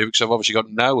jealous of the Beaver because I've obviously got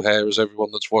no hair, as everyone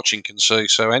that's watching can see.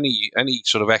 So any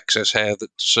sort of excess hair that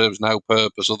serves no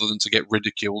purpose other than to get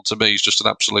ridiculed to me is just an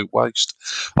absolute waste.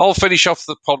 I'll finish off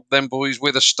the pod then, boys,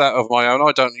 with a stat of my own.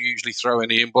 I don't usually throw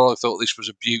any in, but I thought this was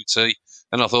a beauty,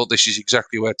 and I thought this is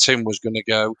exactly where Tim was going to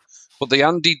go. But the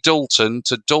Andy Dalton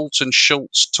to Dalton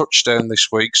Schultz touchdown this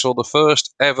week saw the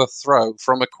first ever throw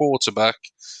from a quarterback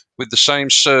with the same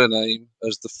surname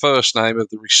as the first name of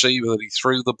the receiver that he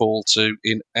threw the ball to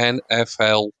in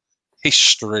NFL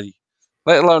history.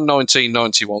 Let alone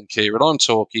 1991, Kieran. I'm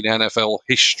talking NFL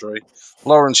history.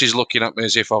 Lawrence is looking at me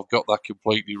as if I've got that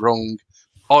completely wrong.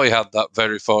 I had that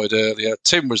verified earlier.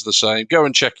 Tim was the same. Go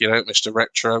and check it out, Mr.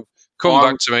 Retro. Come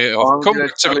back to me off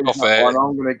air.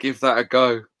 I'm going to give that a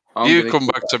go. You come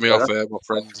back to me off air, my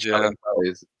friend. Yeah,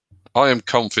 I am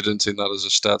confident in that as a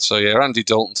stat. So, yeah, Andy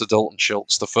Dalton to Dalton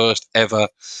Schultz, the first ever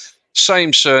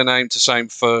same surname to same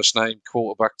first name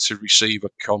quarterback to receiver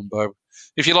combo.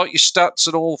 If you like your stats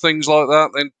and all things like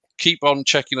that, then keep on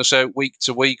checking us out week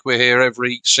to week. We're here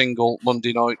every single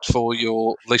Monday night for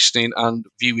your listening and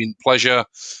viewing pleasure.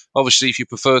 Obviously, if you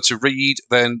prefer to read,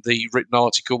 then the written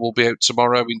article will be out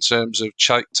tomorrow in terms of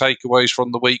takeaways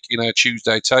from the week in our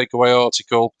Tuesday takeaway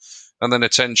article. And then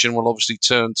attention will obviously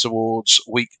turn towards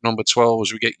week number 12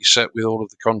 as we get you set with all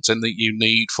of the content that you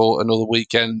need for another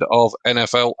weekend of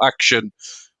NFL action.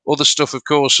 Other stuff, of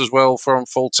course, as well from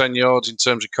Full 10 Yards in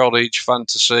terms of college,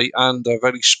 fantasy, and a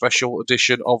very special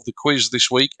edition of the quiz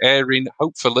this week, airing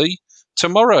hopefully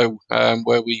tomorrow,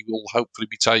 where we will hopefully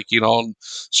be taking on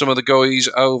some of the guys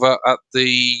over at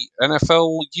the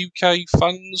NFL UK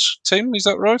fans. Tim, is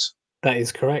that right? That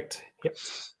is correct. Yep.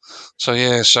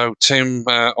 So Tim,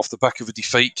 off the back of a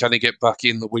defeat, can he get back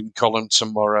in the win column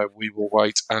tomorrow? We will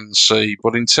wait and see.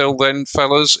 But until then,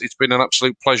 fellas, it's been an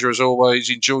absolute pleasure as always.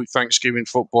 Enjoy Thanksgiving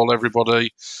football,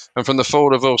 everybody. And from the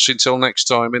four of us, until next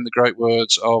time, in the great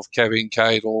words of Kevin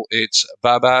Cadle, it's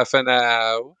bye-bye for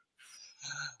now.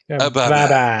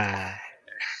 Bye-bye.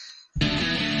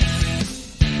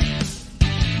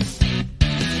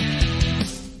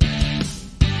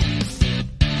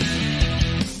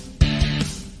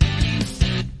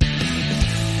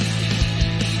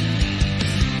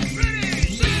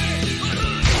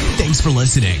 Thanks for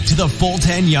listening to the Full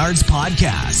 10 Yards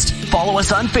podcast. Follow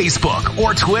us on Facebook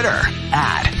or Twitter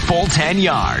at Full 10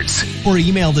 Yards or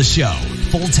email the show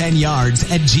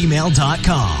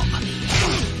full10yards@gmail.com.